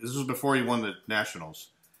yet. This was before he won the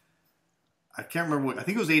Nationals. I can't remember. I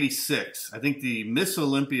think it was 86. I think the Miss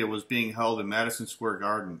Olympia was being held in Madison Square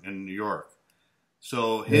Garden in New York.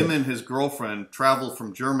 So him and his girlfriend traveled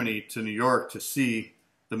from Germany to New York to see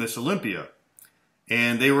the Miss Olympia.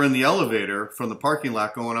 And they were in the elevator from the parking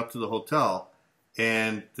lot going up to the hotel.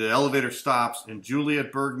 And the elevator stops, and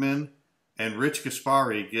Juliet Bergman and Rich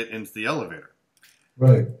Gaspari get into the elevator.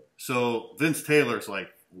 Right. So Vince Taylor's like,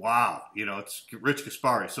 wow, it's Rich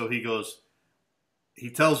Gaspari. So he goes... He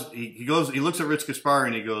looks at Rich Gaspari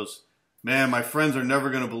and he goes, man, my friends are never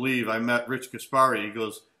going to believe I met Rich Gaspari. He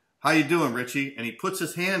goes, how you doing, Richie? And he puts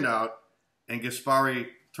his hand out and Gaspari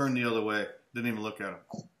turned the other way. Didn't even look at him.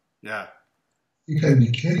 Yeah. You gotta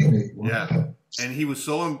be kidding me. Wow. Yeah. And he was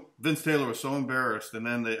Vince Taylor was so embarrassed. And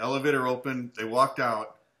then the elevator opened. They walked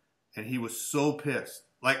out, and he was so pissed.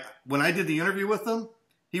 Like, when I did the interview with him,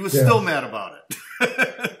 he was still mad about it.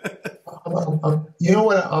 You know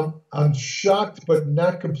what? I'm shocked, but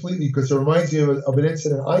not completely, because it reminds me of an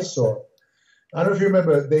incident I saw. I don't know if you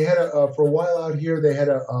remember. They had for a while out here. They had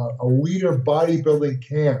a leader bodybuilding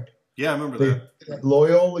camp. Yeah, I remember that. At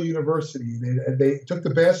Loyola University. They took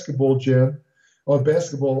the basketball,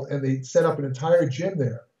 and they set up an entire gym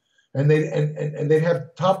there, and they'd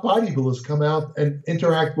have top bodybuilders come out and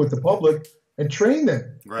interact with the public and train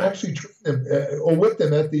them, actually train them or with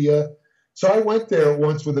them at the. So I went there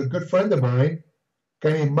once with a good friend of mine, a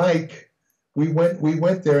guy named Mike. We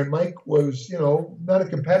went there, and Mike was, not a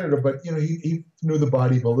competitor, but he knew the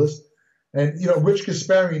bodybuilders, and Rich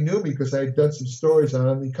Gaspari knew me because I had done some stories on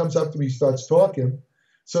him. He comes up to me, starts talking.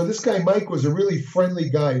 So this guy Mike was a really friendly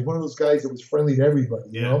guy. He's one of those guys that was friendly to everybody,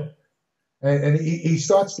 you know. And he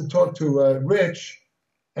starts to talk to Rich,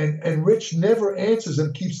 and Rich never answers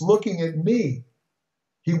and keeps looking at me.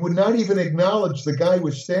 He would not even acknowledge the guy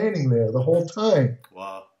was standing there the whole time.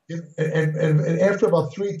 Wow. And after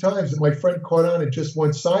about 3 times, my friend caught on and just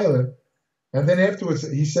went silent. And then afterwards,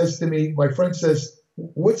 he says to me, my friend says,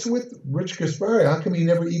 "What's with Rich Gaspari? How come he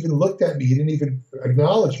never even looked at me? He didn't even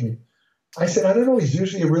acknowledge me." I said, "I don't know. He's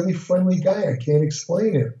usually a really friendly guy. I can't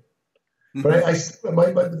explain it." But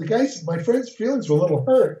my friend's feelings were a little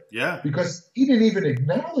hurt. Yeah. Because he didn't even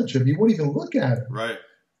acknowledge him. He wouldn't even look at him. Right.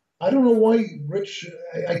 I don't know why Rich,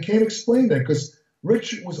 I can't explain that, because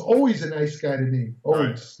Rich was always a nice guy to me.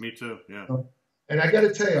 Always. Right. Me too. Yeah. And I got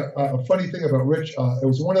to tell you a funny thing about Rich. It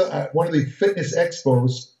was one of the fitness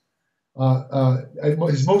expos.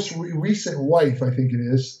 His most recent wife, I think it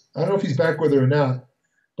is. I don't know if he's back with her or not,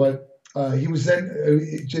 but he was then.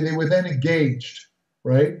 They were then engaged,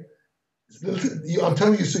 right? I'm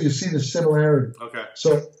telling you, so you see the similarity. Okay.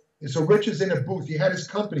 So Rich is in a booth. He had his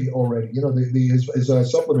company already. His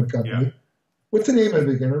supplement company. Yeah. What's the name of it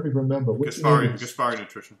again? I don't even remember. Gaspari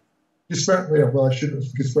Nutrition. Gaspari. Yeah, well, I shouldn't.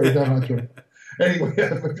 Gaspari not. Anyway,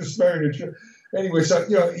 Gaspari Nutrition. Anyway, so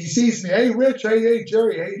he sees me. Hey, Rich. Hey,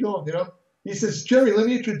 Jerry. How you doing? He says, "Jerry, let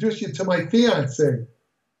me introduce you to my fiance."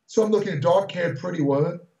 So I'm looking at a dark-haired, pretty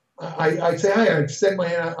woman. I say, "Hi." I extend my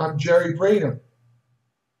hand. I'm Jerry Brainum.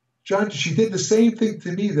 John, she did the same thing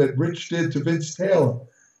to me that Rich did to Vince Taylor.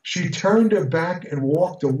 She turned her back and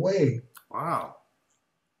walked away. Wow.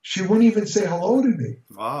 She wouldn't even say hello to me.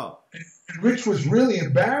 Wow. And Rich was really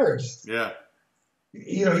embarrassed. Yeah.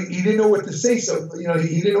 He didn't know what to say. So,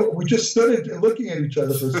 he didn't know. We just stood looking at each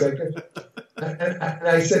other for a second. and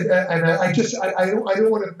I said, I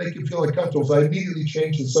don't want to make you feel uncomfortable. So I immediately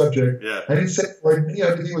changed the subject. Yeah. I didn't say,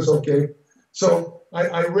 everything was okay. So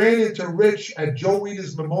I ran into Rich at Joe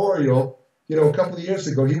Rita's memorial, a couple of years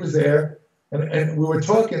ago. He was there. And we were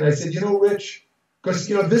talking. I said, Rich, because,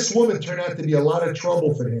 this woman turned out to be a lot of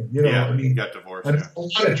trouble for him. He got divorced. A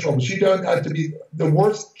lot of trouble. She turned out to be the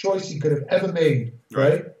worst choice he could have ever made,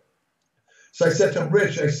 right? So I said to him,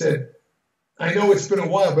 Rich, I said, I know it's been a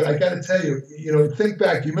while, but I got to tell you, think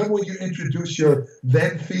back. Do you remember when you introduced your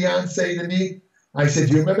then fiance to me? I said,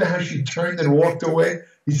 do you remember how she turned and walked away?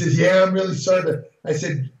 He says, yeah, I'm really sorry. But I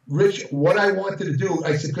said, Rich, what I wanted to do,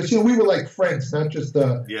 I said, because, we were like friends, not just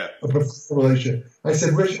a professional relationship. I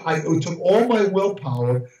said, Rich, it took all my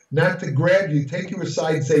willpower not to grab you, take you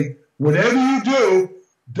aside and say, whatever you do,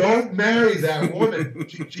 don't marry that woman.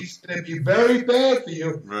 She's going to be very bad for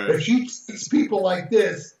you. Right. If she treats people like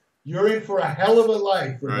this, you're in for a hell of a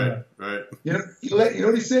life. Right. You know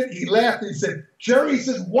what he said? He laughed and he said, Jerry, he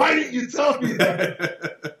says, why didn't you tell me that?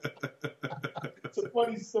 It's a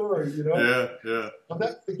funny story, Yeah. I'll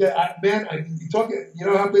never forget, how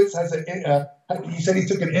Vince has he said he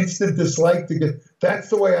took an instant dislike to get, that's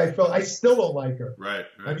the way I felt. I still don't like her. Right.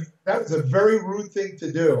 I mean, that was a very rude thing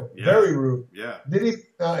to do. Yeah. Very rude. Yeah.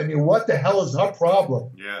 What the hell is her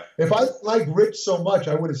problem? Yeah. If I liked Rich so much,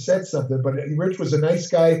 I would have said something, but Rich was a nice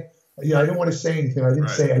guy. I didn't want to say anything. I didn't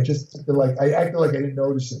say, I just I acted like I didn't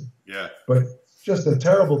notice him. Yeah. But just a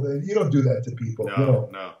terrible thing. You don't do that to people. No.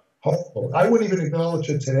 Horrible. I wouldn't even acknowledge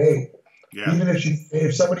her today. Yeah. Even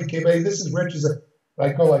if somebody came, hey, this is Rich, I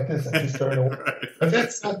go like this, I just turn away. And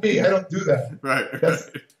that's not me. I don't do that. Right.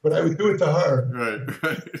 But I would do it to her.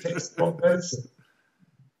 Right. Take some medicine.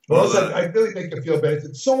 Well, I really make her feel bad. I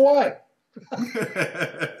said, so what?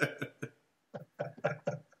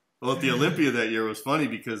 Well, at the Olympia that year was funny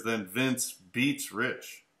because then Vince beats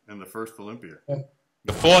Rich in the first Olympia.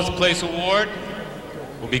 The 4th place award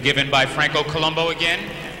will be given by Franco Colombo again.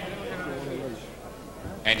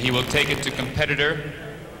 and he will take it to competitor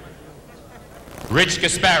Rich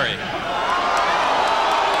Gaspari.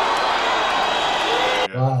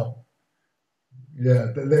 Wow.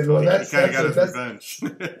 Yeah, well, that's revenge.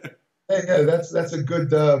 yeah, that's a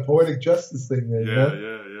good poetic justice thing there.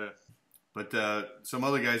 Yeah. But some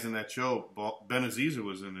other guys in that show, Ben Aziza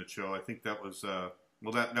was in that show. I think that was that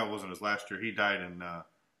wasn't his last year. He died in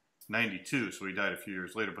 '92, so he died a few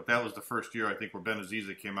years later. But that was the first year I think where Ben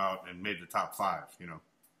Aziza came out and made the top 5. You know.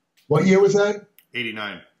 What year was that?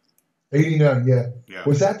 89. 89. Yeah.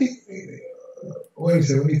 Was that the? Wait a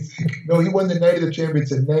second. Let me think. No, he won the Night of the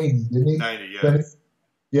Champions in '90, didn't he? 90.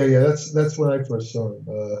 Yeah. Yeah. That's when I first saw him.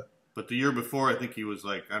 But the year before, I think he was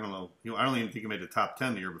like, I don't know. I don't even think he made the top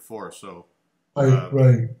 10 the year before. So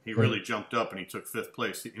he really jumped up and he took 5th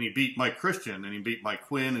place. And he beat Mike Christian and he beat Mike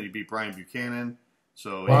Quinn and he beat Brian Buchanan.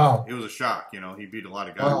 So it was a shock. You know, he beat a lot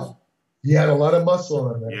of guys. Wow. He had a lot of muscle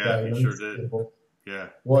on that guy. Yeah, he sure did. Yeah.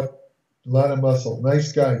 What? A lot of muscle.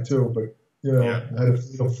 Nice guy, too. But, you know, had a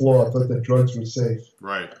fatal flaw. I thought that drugs were safe.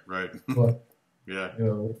 Right. But, yeah.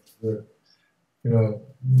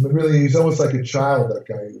 Really, he's almost like a child, that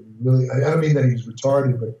guy. Really, I don't mean that he was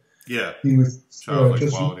retarded, but he was just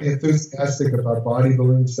really enthusiastic about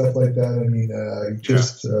bodybuilding and stuff like that. I mean, he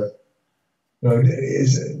just,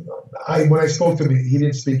 when I spoke to him, he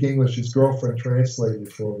didn't speak English. His girlfriend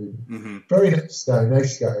translated for me. Mm-hmm. Very nice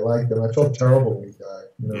guy. I liked him. I felt terrible when he died.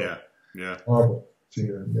 You know? Yeah. Horrible.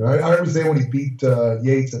 I was there when he beat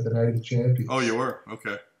Yates at the Night of the Champions. Oh, you were?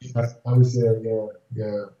 Okay. Yeah, I was there.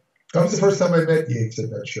 Yeah. That was the first time I met Yates at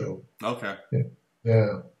that show. Okay.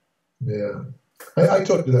 Yeah. I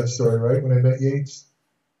told you that story, right? When I met Yates.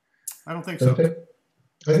 I don't think so.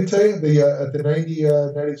 I didn't tell you at the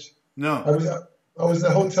 90s. No. I was in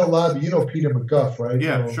the hotel lobby. You know Peter McGuff, right?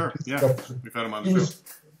 Yeah, sure. Yeah. We've had him on the show. He was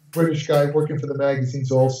a British guy working for the magazines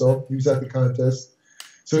also. He was at the contest.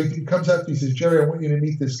 So he comes up to me, he says, Jerry, I want you to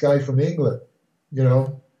meet this guy from England, you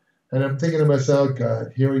know. And I'm thinking to myself,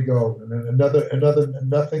 God, here we go. And then another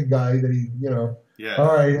nothing guy that he, you know. Yeah.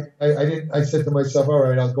 All right. I said to myself, all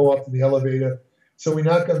right, I'll go up to the elevator. So we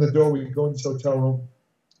knock on the door. We go in this hotel room.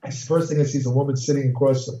 First thing I see is a woman sitting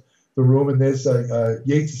across the room, and there's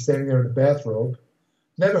Yates is standing there in a bathrobe.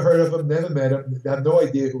 Never heard of him, never met him. I have no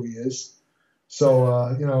idea who he is. So,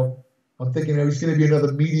 I'm thinking he's going to be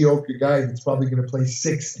another mediocre guy that's probably going to play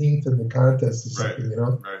 16th in the contest or something, you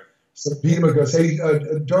know. Right. So Peter goes, hey,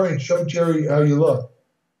 Dorian, show Jerry how you look.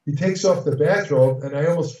 He takes off the bathrobe, and I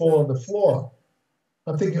almost fall on the floor.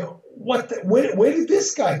 I'm thinking, where did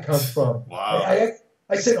this guy come from? Wow.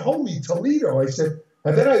 I said, holy Toledo. I said,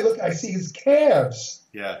 and then I see his calves.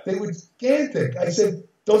 Yeah. They were gigantic. I said,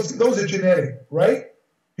 those are genetic, right?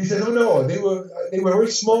 He said, oh, no, they were very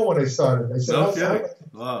small when I started. I said, okay.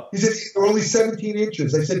 Wow. He said, they were only 17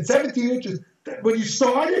 inches. I said, 17 inches? When you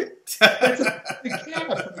started? That's a big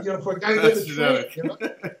calf, for a guy with a train,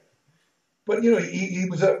 But, he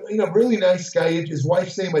was a really nice guy. His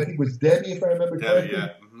wife's name, I think, was Debbie, if I remember correctly. Yeah.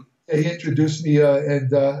 Mm-hmm. He introduced me,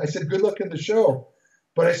 and I said, good luck in the show.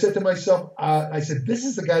 But I said to myself, this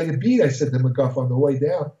is the guy to beat, I said to McGuff on the way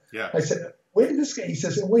down. Yeah. I said, where did this guy? He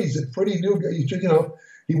says, wait, he's a pretty new guy.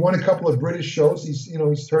 He won a couple of British shows.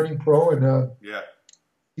 He's turning pro, and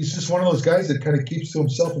he's just one of those guys that kind of keeps to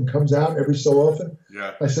himself and comes out every so often.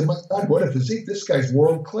 Yeah. I said, my God, what a physique. This guy's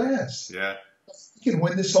world class. Yeah. He can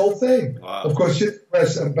win this whole thing. Wow. Of course,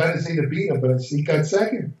 I'm about to say to beat him, but he got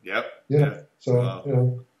second. Yep. Yeah.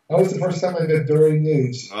 So, that was the first time I met Dorian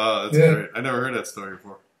Yates. Oh, that's great. I never heard that story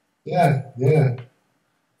before. Yeah.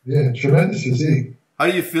 Tremendous physique. How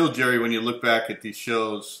do you feel, Jerry, when you look back at these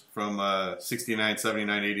shows from 69,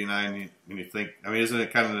 79, 89, and you think, isn't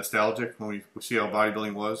it kind of nostalgic when we see how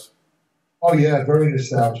bodybuilding was? Oh, yeah, very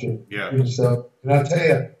nostalgic. Yeah. And I'll tell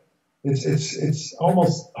you, it's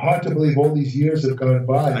almost hard to believe all these years have gone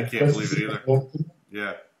by. I can't believe it either.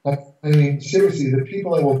 Yeah. Seriously, the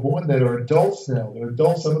people that were born that are adults now. They're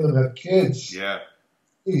adults. Some of them have kids. Yeah.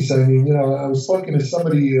 Jeez, I was talking to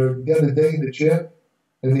somebody the other day in the gym,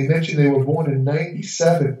 and they mentioned they were born in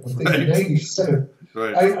 97. I'm thinking 97.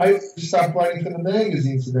 Right. I stopped writing for the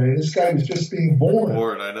magazines today, and this guy was just being born.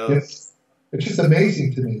 I know. It's just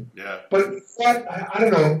amazing to me. Yeah. But I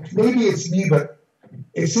don't know. Maybe it's me, but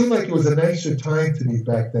it seemed like it was a nicer time to me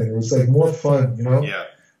back then. It was like more fun, Yeah.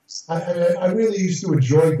 I really used to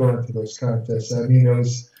enjoy going to those contests. It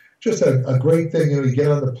was just a great thing. You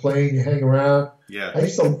get on the plane, you hang around. Yeah. I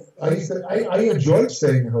enjoyed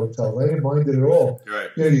staying in hotels. I didn't mind it at all. Right.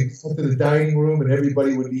 You come to the dining room and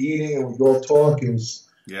everybody would be eating and we'd all talk. It was.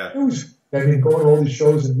 Going to all these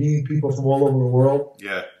shows and meeting people from all over the world.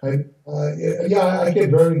 Yeah. I get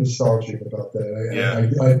very nostalgic about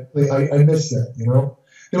that. I miss that,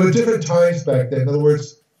 there were different times back then. In other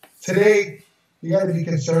words, today you got to be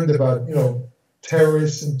concerned about,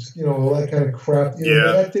 terrorists and, all that kind of crap.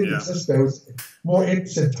 That didn't exist. That was more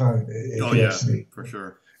innocent time, if you ask me. For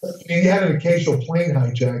sure. I mean, you had an occasional plane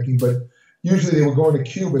hijacking, but usually they were going to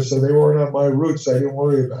Cuba, so they weren't on my route, so I didn't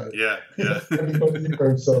worry about it. Yeah.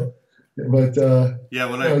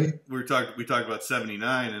 We talked about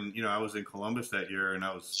 79, and I was in Columbus that year, and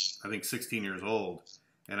I was, I think, 16 years old,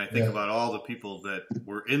 and I think about all the people that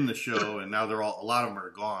were in the show, and now a lot of them are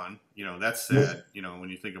gone. That's sad. When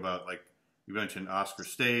you think about, like you mentioned, Oscar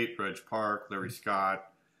State, Reg Park, Larry Scott,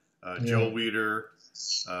 Joe Weider.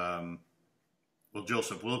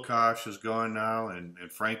 Joseph Wilcox is gone now, and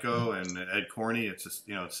Franco and Ed Corney. It's just,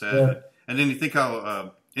 it's sad. Yeah. And then you think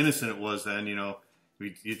how innocent it was then,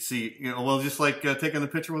 you'd see, just like taking the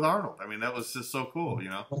picture with Arnold. I mean, that was just so cool,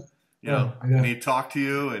 and he'd talk to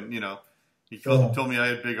you, and, he told me I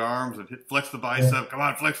had big arms and flex the bicep. Come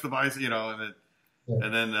on, flex the bicep, and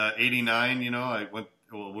then 89, I went,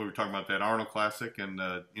 we were talking about that Arnold Classic and,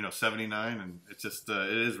 79, and it's just,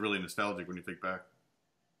 it is really nostalgic when you think back.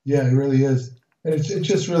 Yeah, it really is. And it's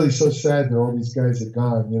just really so sad that all these guys are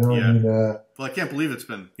gone, Yeah. I mean, well, I can't believe it's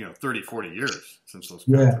been, 30, 40 years since those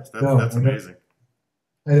guys. That's amazing.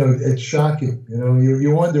 I know, it's shocking.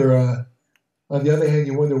 You wonder, on the other hand,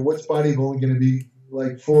 you wonder what's bodybuilding going to be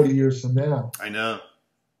like 40 years from now. I know.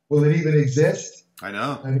 Will it even exist? I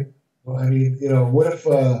know. I mean, what if,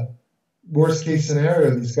 worst case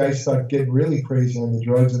scenario, these guys start getting really crazy on the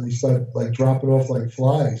drugs and they start like dropping off like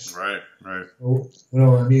flies. Right. What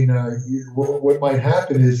might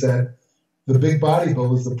happen is that the big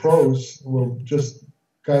bodybuilders, the pros, will just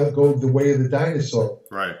go the way of the dinosaur.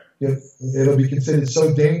 Right. It'll be considered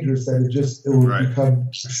so dangerous that it will become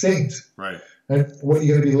extinct. Right. And what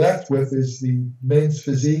you're going to be left with is the men's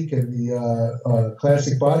physique and the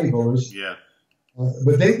classic bodybuilders. Yeah.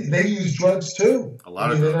 But they use drugs too. A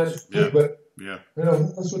lot of drugs. But who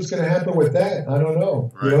knows what's going to happen with that? I don't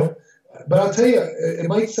know. Right. But I'll tell you, it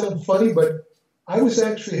might sound funny, but I was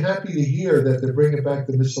actually happy to hear that they're bringing back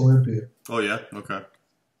the Miss Olympia. Oh yeah, okay.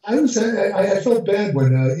 I felt bad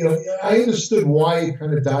when I understood why it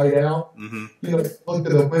kind of died out. Mm-hmm. Look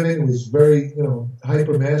at the women; it was very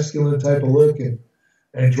hyper masculine type of look and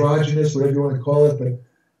androgynous, whatever you want to call it. But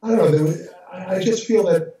I don't know. I just feel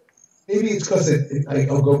that maybe it's because I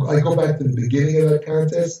go back to the beginning of that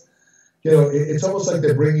contest. It's almost like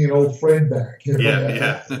they're bringing an old friend back.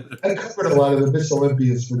 Yeah. I covered a lot of the Miss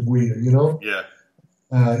Olympias with Weider, Yeah.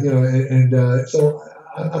 So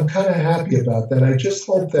I'm kind of happy about that. I just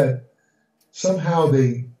hope that somehow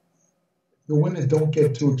the women don't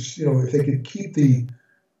get too, if they could keep the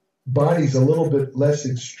bodies a little bit less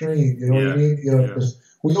extreme, what I mean? Because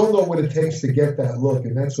we all know what it takes to get that look,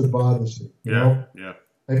 and that's what bothers me. You know? Yeah.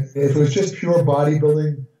 If it was just pure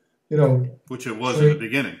bodybuilding, which it was in the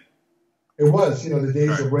beginning. It was, the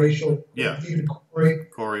days of racial, even Corey,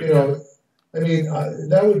 I mean,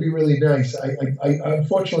 that would be really nice. I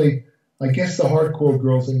unfortunately, I guess the hardcore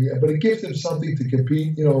girls, but it gives them something to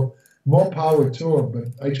compete, more power to them. But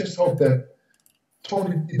I just hope that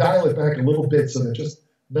Tony dial it back a little bit so they're just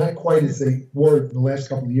not quite as they were in the last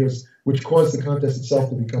couple of years, which caused the contest itself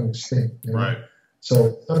to become extinct. Right.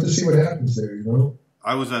 So I have to see what happens there,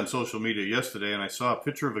 I was on social media yesterday and I saw a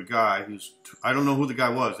picture of a guy I don't know who the guy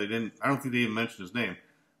was. I don't think they even mentioned his name,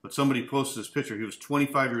 but somebody posted this picture. He was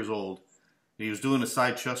 25 years old and he was doing a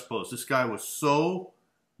side chest pose. This guy was so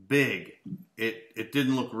big, it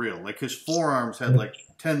didn't look real. Like his forearms had like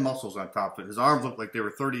 10 muscles on top of it. His arms looked like they were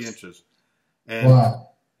 30 inches. And, wow.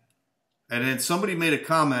 And then somebody made a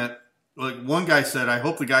comment, like one guy said, I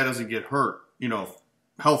hope the guy doesn't get hurt,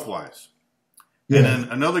 health-wise. Yeah. And then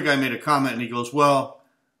another guy made a comment, and he goes, well,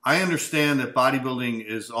 I understand that bodybuilding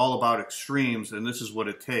is all about extremes, and this is what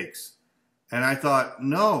it takes. And I thought,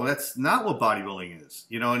 no, that's not what bodybuilding is.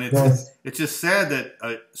 And it's just sad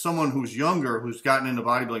that someone who's younger, who's gotten into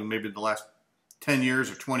bodybuilding maybe in the last 10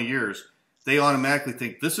 years or 20 years, they automatically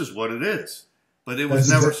think this is what it is. But it was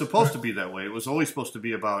never supposed to be that way. It was always supposed to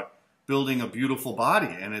be about building a beautiful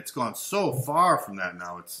body, and it's gone so far from that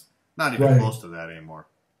now. It's not even close to that anymore.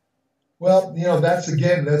 Well, that's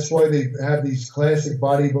why they have these classic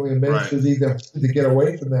bodybuilding and men's physique to get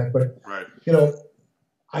away from that. But,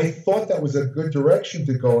 I thought that was a good direction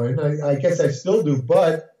to go in. I guess I still do.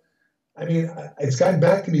 But, I mean, it's gotten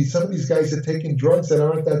back to me. Some of these guys are taking drugs that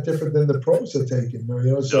aren't that different than the pros are taking.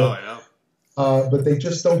 So, I know. But they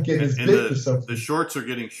just don't get as big for something. The shorts are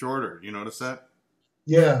getting shorter. You notice that?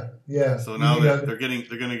 Yeah. So now they're going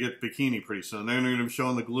to get bikini pretty soon. They're going to be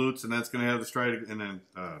showing the glutes, and that's going to have the stride, and then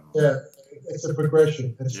it's a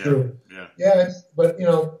progression. That's true. Yeah. But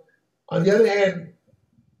on the other hand,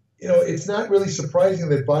 it's not really surprising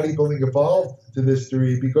that bodybuilding evolved to this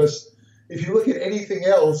degree, because if you look at anything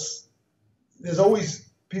else, there's always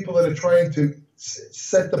people that are trying to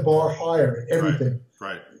set the bar higher. Everything.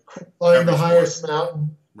 Right. Climb the highest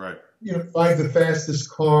mountain. Right. Drive the fastest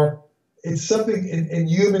car. It's something in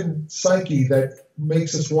human psyche that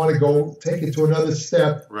makes us want to go take it to another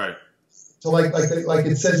step. Right. So like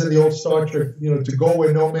it says in the old Star Trek, to go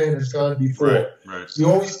where no man has gone before. Right. You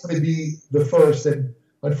always want to be the first, and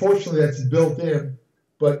unfortunately that's built in.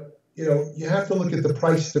 But you have to look at the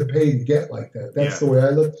price to pay to get like that. That's the way I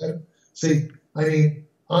look at it. See, I mean,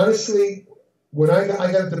 honestly, when I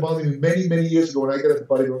got into bodybuilding many years ago, when I got into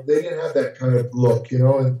bodybuilding, they didn't have that kind of look,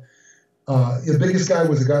 and the biggest guy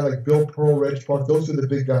was a guy like Bill Pearl, Reg Park. Those were the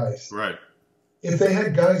big guys. Right. If they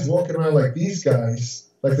had guys walking around like these guys,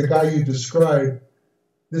 like the guy you described,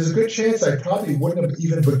 there's a good chance I probably wouldn't have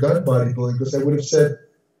even begun bodybuilding, because I would have said,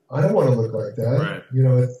 I don't want to look like that.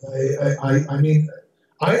 Right. I mean,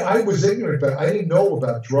 I was ignorant, but I didn't know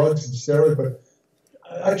about drugs and steroids, but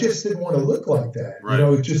I just didn't want to look like that. Right.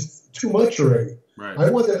 It's just too much already. Right. I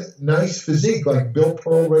want a nice physique like Bill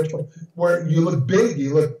Pearl, Reg Park, where you look big,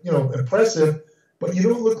 you look, impressive, but you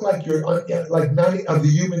don't look like you're like not of the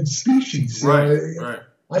human species. Right.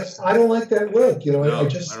 I don't like that look. No, I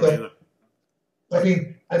just. I don't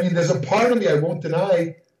either. I mean, there's a part of me I won't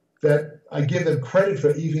deny that I give them credit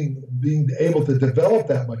for even being able to develop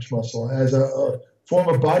that much muscle. As a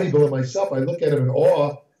former bodybuilder myself, I look at them in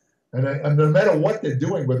awe, and no matter what they're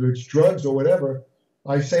doing, whether it's drugs or whatever,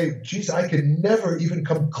 I say, geez, I could never even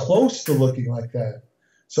come close to looking like that.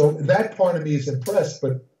 So that part of me is impressed,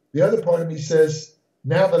 but the other part of me says,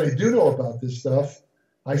 now that I do know about this stuff,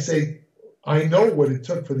 I say, I know what it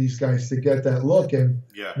took for these guys to get that look. And,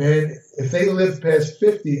 man, if they live past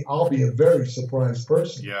 50, I'll be a very surprised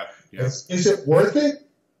person. Yeah. Is it worth it?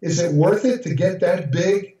 Is it worth it to get that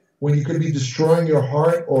big when you could be destroying your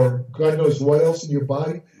heart or God knows what else in your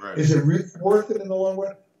body? Right. Is it really worth it in the long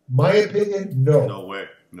run? My opinion, no. No way.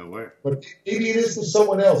 But maybe it is to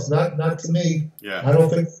someone else, not to me. Yeah. I don't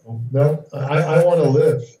think so. No, I want to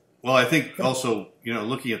live. Well, I think also,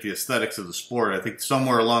 looking at the aesthetics of the sport, I think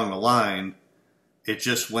somewhere along the line, it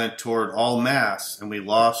just went toward all mass, and we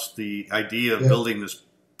lost the idea of building this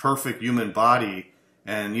perfect human body.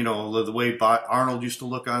 And, the way Arnold used to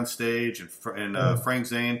look on stage, and Frank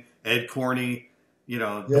Zane, Ed Corney,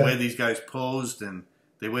 the way these guys posed and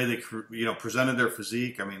the way they, presented their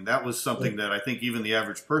physique. I mean, that was something that I think even the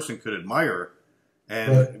average person could admire.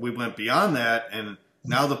 And we went beyond that, and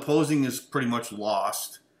now the posing is pretty much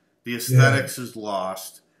lost. The aesthetics is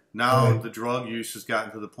lost. Now the drug use has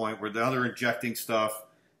gotten to the point where now they're injecting stuff.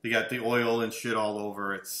 They got the oil and shit all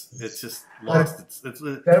over. It's just lost.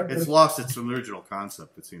 It's lost its original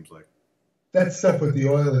concept, it seems like. That stuff with the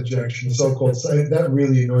oil injection, so-called, that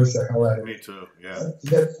really annoys the hell out of me. Me too, yeah.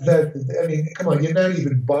 I mean, come on, you're not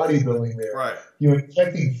even bodybuilding there. Right. You're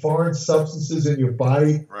injecting foreign substances in your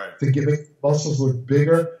body to make muscles look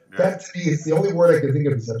bigger. Yeah. That, to me, is the only word I can think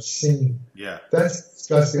of is obscene. Yeah. That's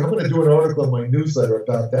disgusting. I'm going to do an article in my newsletter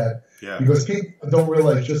about that. Yeah. Because people don't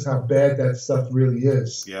realize just how bad that stuff really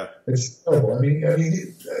is. Yeah. It's terrible. I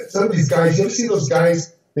mean, some of these guys, you ever see those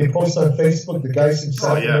guys? They post on Facebook, the guys from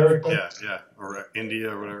South America. Yeah, or India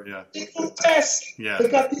or whatever, yeah. They're grotesque. Yeah. They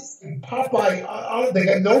got these Popeye, they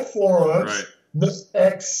got no forearms, no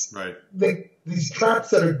specs. Right. These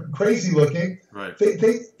traps that are crazy looking. Right.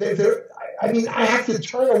 They're, I mean, I have to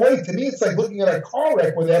turn away. To me, it's like looking at a car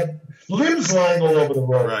wreck where they have limbs lying all over the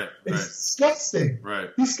road. Right. It's disgusting. Right.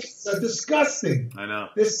 These guys are disgusting. I know.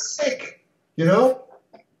 They're sick,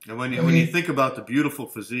 And when you think about the beautiful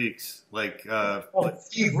physiques, like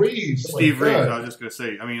Steve Reeves. I was just going to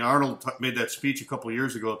say, I mean, Arnold made that speech a couple of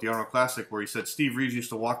years ago at the Arnold Classic where he said Steve Reeves used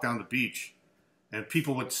to walk down the beach and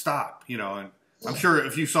people would stop, and I'm sure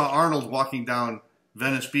if you saw Arnold walking down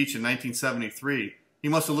Venice Beach in 1973, he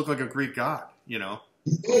must have looked like a Greek god, He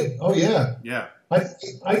did. Oh, yeah. Yeah.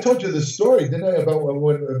 I told you the story, didn't I, about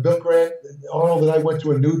when Bill Grant, Arnold, and I went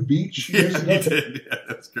to a nude beach years ago? You did. Yeah,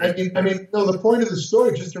 that's great. I mean, no, the point of the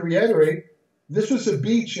story, just to reiterate, this was a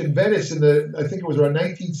beach in Venice I think it was around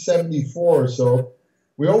 1974 or so.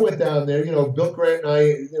 We all went down there. Bill Grant and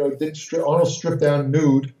I, Arnold stripped down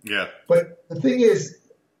nude. Yeah. But the thing is,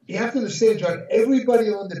 you have to understand, John, everybody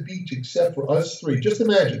on the beach except for us three. Just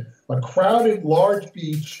imagine a crowded, large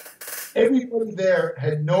beach. Everybody there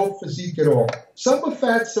had no physique at all. Some were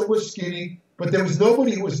fat, some were skinny, but there was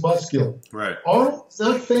nobody who was muscular. Right. Arnold's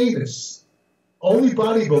not famous. Only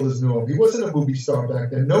bodybuilders knew him. He wasn't a movie star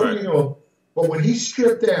back then. Nobody knew him. But when he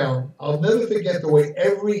stripped down, I'll never forget the way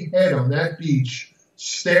every head on that beach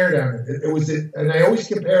stared at him. And I always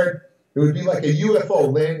compared It would be like a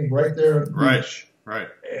UFO landing right there on the beach. Right.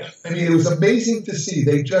 I mean, it was amazing to see.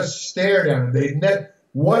 They just stared at him. They net.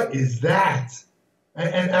 What is that?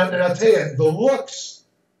 And I'll tell you, the looks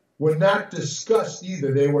were not disgust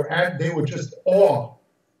either. They were just awe.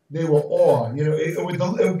 They were awe. You know, it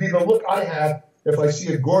would be the look I have if I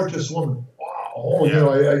see a gorgeous woman. Wow. You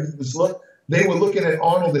know, this look. They were looking at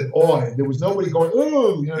Arnold in awe. There was nobody going,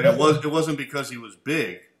 oh. You know, and it wasn't because he was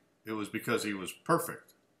big. It was because he was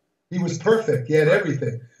perfect. He was perfect. He had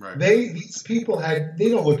everything. Right. These people they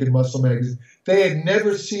don't look at muscle magazines. They had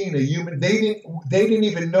never seen a human. They didn't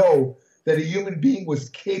even know that a human being was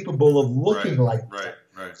capable of looking like that.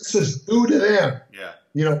 Right. This is new to them. Yeah.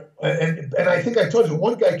 You know, and I think I told you,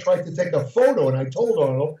 one guy tried to take a photo, and I told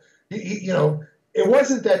Arnold, you know, it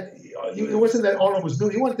wasn't that Arnold was new.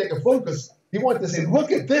 He wanted to take a photo because he wanted to say,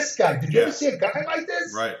 look at this guy. Did you ever see a guy like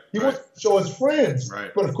this? Right. He wanted to show his friends.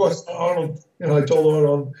 Right. But of course, Arnold, you know, I told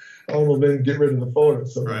Arnold didn't get rid of the photo.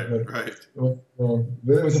 So, right.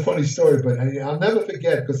 But it was a funny story, but I'll never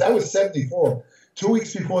forget, because that was 1974, 2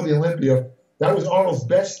 weeks before the Olympia. That was Arnold's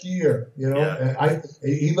best year, you know. Yeah.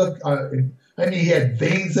 He looked, I mean, he had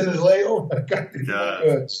veins in his leg. Oh my God, he looked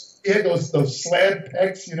good. He had those slab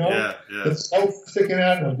pecs, you know, the scalp sticking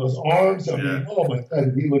out, and those arms. I mean, oh my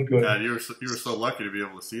God, did he look good? God, you were so lucky to be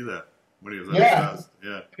able to see that when he was at his best.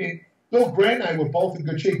 Yeah. I mean, Bill Grant and I were both in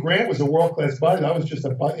good shape. Grant was a world-class body. I was just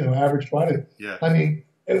a average body. Yeah. I mean,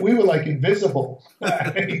 we were like invisible.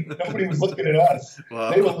 I mean, nobody was looking at us.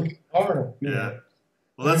 Well, they were looking at Arnold. Yeah. Know.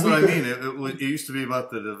 Well, that's what I mean. It used to be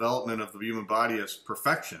about the development of the human body as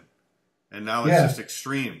perfection, and now it's just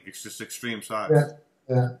extreme. It's just extreme size.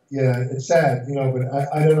 Yeah. It's sad, you know. But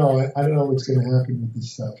I don't know. I don't know what's going to happen with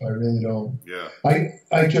this stuff. I really don't. Yeah.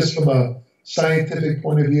 I just, from a scientific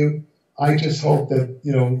point of view, I just hope that,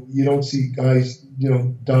 you know, you don't see guys, you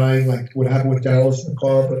know, dying like what happened with Dallas in the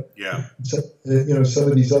car. But you know, some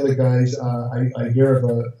of these other guys, I hear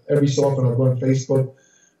of every so often. I'll go on Facebook.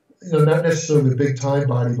 You know, not necessarily the big time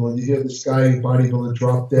bodybuilder. You hear this guy, bodybuilder,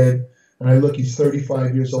 drop dead, and I look, he's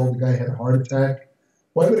 35 years old. The guy had a heart attack.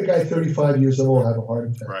 Why would a guy 35 years old have a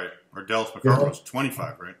heart attack? Right. Or Dallas McCarthy was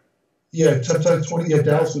 25, right? Yeah, sometimes 20. Yeah,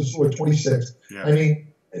 Dallas was 26. Yeah. I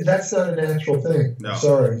mean, that's not a natural thing. No. I'm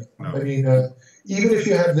sorry. No. I mean, even if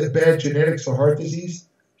you have the bad genetics for heart disease,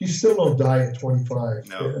 you still don't die at 25.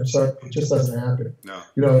 No. I'm sorry. It just doesn't happen. No.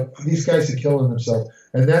 You know, these guys are killing themselves.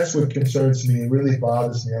 And that's what concerns me. It really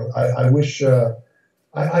bothers me. I wish,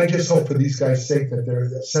 I just hope for these guys' sake that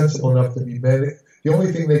they're sensible enough to be the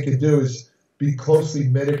only thing they can do is be closely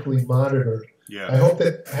medically monitored. Yeah. I hope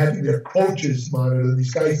that having their coaches monitor,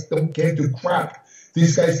 these guys can't do crap.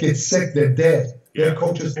 These guys get sick, they're dead. Yeah. Their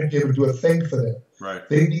coaches won't be able to do a thing for them. Right.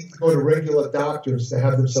 They need to go to regular doctors to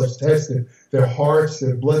have themselves tested, their hearts,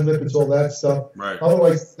 their blood lipids, all that stuff. Right.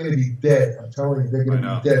 Otherwise, they're going to be dead. I'm telling you, they're going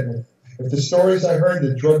to be dead. If the stories I heard,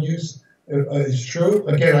 the drug use is true,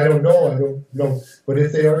 again, I don't know. But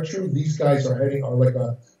if they are true, these guys are like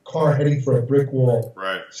a car heading for a brick wall.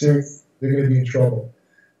 Right. Seriously, they're going to be in trouble.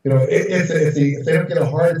 You know, if they don't get a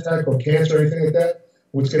heart attack or cancer or anything like that,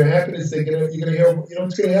 what's going to happen is you're going to hear, you know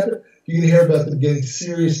what's going to happen? You're going to hear about them getting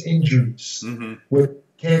serious injuries where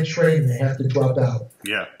can't train and they have to drop out.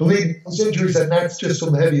 Yeah. Believe me, those injuries are not just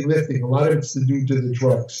from heavy lifting. A lot of it's to do to the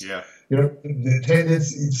drugs. Yeah. You know, the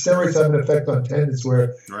tendons, steroids have an effect on tendons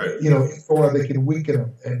where, you know, or they can weaken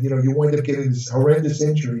them. And, you know, you wind up getting this horrendous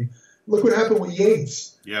injury. Look what happened with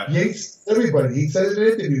Yates. Yeah. Yates, everybody, he said in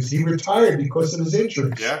interviews, he retired because of his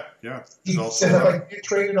injuries. Yeah. He said, if I can't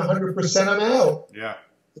train 100%, I'm out. Yeah.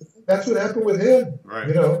 That's what happened with him. Right.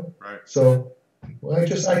 You know? Right. So, well, I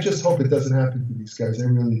just hope it doesn't happen to these guys. I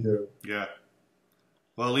really do. Yeah.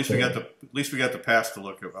 Well, at least we got the past to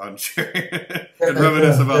look on, Jerry, and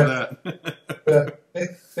reminisce about that.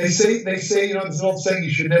 They say, you know, there's an old saying,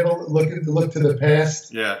 you should never look to the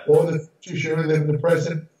past. Yeah. Or you should only live in the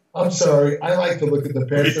present. I'm sorry. I like to look at the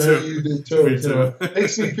past. Me too. You do too. Me too. You know? It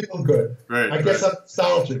makes me feel good. Right. I guess I'm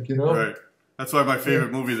nostalgic, you know. Right. That's why my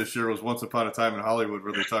favorite movie this year was Once Upon a Time in Hollywood,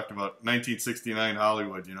 where they talked about 1969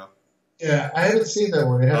 Hollywood. You know. Yeah, I haven't seen that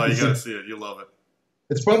one. You got to see it. You love it.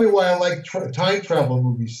 It's probably why I like time travel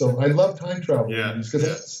movies. So I love time travel movies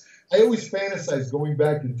because I always fantasize going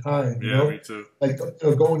back in time. You know? Me too. Like, you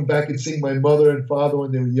know, going back and seeing my mother and father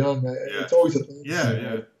when they were young. It's always a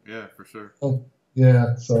fantasy. Yeah, for sure.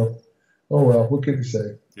 Yeah. So, oh well, what can we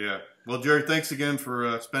say? Yeah. Well, Jerry, thanks again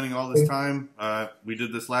for spending all this time. We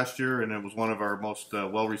did this last year, and it was one of our most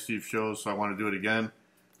well-received shows. So I want to do it again.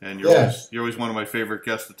 And you're always one of my favorite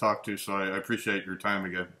guests to talk to. So I appreciate your time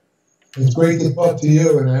again. It's great to talk to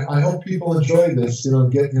you, and I hope people enjoy this. You know,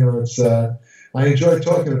 it's I enjoy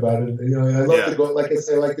talking about it. You know, I love to go. Like I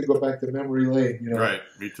say, I like to go back to memory lane. You know, right?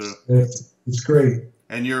 Me too. It's great.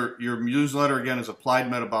 And your newsletter again is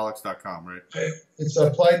appliedmetabolics.com, right? It's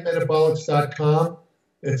appliedmetabolics.com.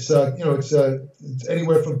 It's it's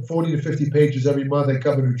anywhere from 40 to 50 pages every month. I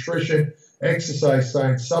cover nutrition, exercise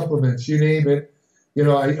science, supplements, you name it. You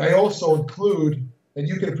know, I also include, and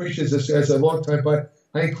you can appreciate this as a long time, but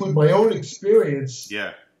I include my own experience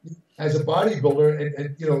as a bodybuilder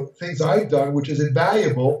and you know, things I've done, which is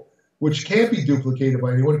invaluable, which can't be duplicated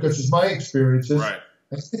by anyone because it's my experiences. Right.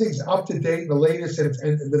 Everything's up to date and the latest, and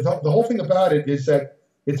the whole thing about it is that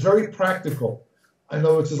it's very practical. I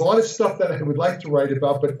know there's a lot of stuff that I would like to write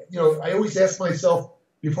about, but you know, I always ask myself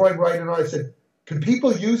before I write it on, I said, can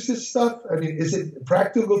people use this stuff? I mean, is it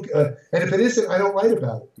practical? And if it isn't, I don't write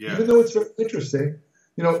about it, even though it's very interesting.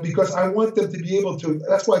 You know, because I want them to be able to.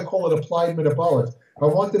 That's why I call it applied metabolics. I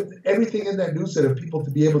want everything in that newsletter people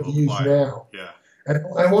to be able to use now. Yeah. And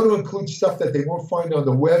I want to include stuff that they won't find on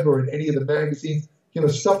the web or in any of the magazines. You know,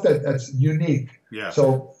 stuff that's unique. Yeah.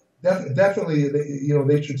 So definitely,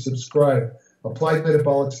 they should subscribe.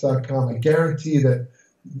 AppliedMetabolics.com. I guarantee that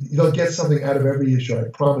you'll get something out of every issue. I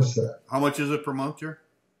promise that. How much is it per month, Jerry?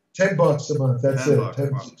 $10 a month. That's it.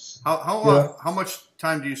 $10. How much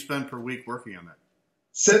time do you spend per week working on that?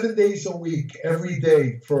 7 days a week, every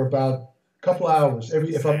day for about a couple hours.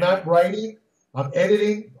 If I'm not writing, I'm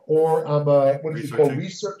editing or I'm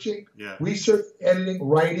researching. Yeah. Research, editing,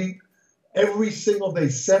 writing. Every single day,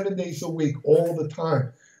 7 days a week, all the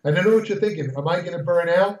time. And I know what you're thinking. Am I going to burn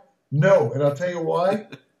out? No. And I'll tell you why.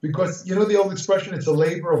 Because you know the old expression, it's a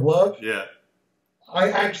labor of love? Yeah.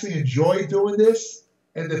 I actually enjoy doing this.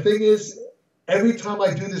 And the thing is, every time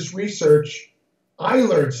I do this research, I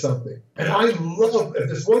learn something. And I love, if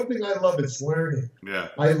there's one thing I love, it's learning. Yeah.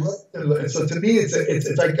 I love it. So to me, it's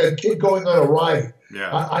like a kid going on a ride. Yeah.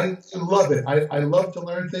 I love it. I love to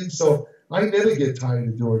learn things. So I never get tired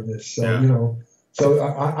of doing this. So, you know, so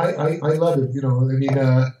I love it. You know, I mean,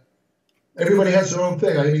 everybody has their own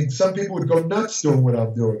thing. I mean, some people would go nuts doing what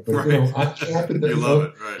I'm doing. But, you know, I happen to. You love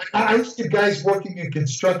it, right. I look at guys working in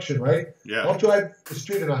construction, right? Yeah. I'll drive the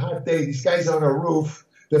street on a hot day. These guys on a roof,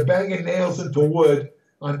 they're banging nails into wood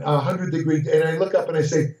on 100 degrees. And I look up and I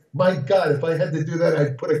say, my God, if I had to do that,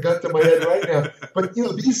 I'd put a gun to my head right now. But, you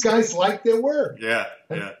know, these guys like their work. Yeah.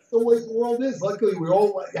 And that's the way the world is. Luckily, we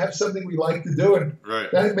all have something we like to do, and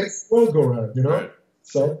that makes the world go round, you know? Right.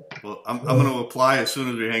 So, well, I'm going to apply as soon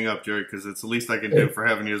as we hang up, Jerry, because it's the least I can do for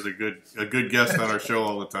having you as a good guest on our show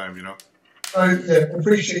all the time, you know? I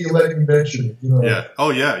appreciate you letting me mention it. You know? Yeah. Oh,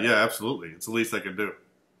 yeah, absolutely. It's the least I can do.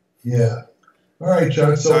 Yeah. All right,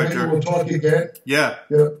 John. So maybe we'll talk again. Yeah.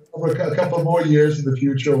 Over a couple more years in the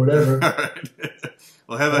future or whatever. All right.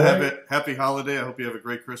 Well, have a happy holiday. I hope you have a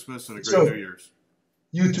great Christmas and a great New Year's.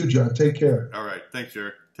 You too, John. Take care. All right. Thanks,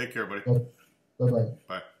 Jerry. Take care, buddy. Bye-bye.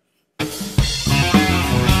 Bye.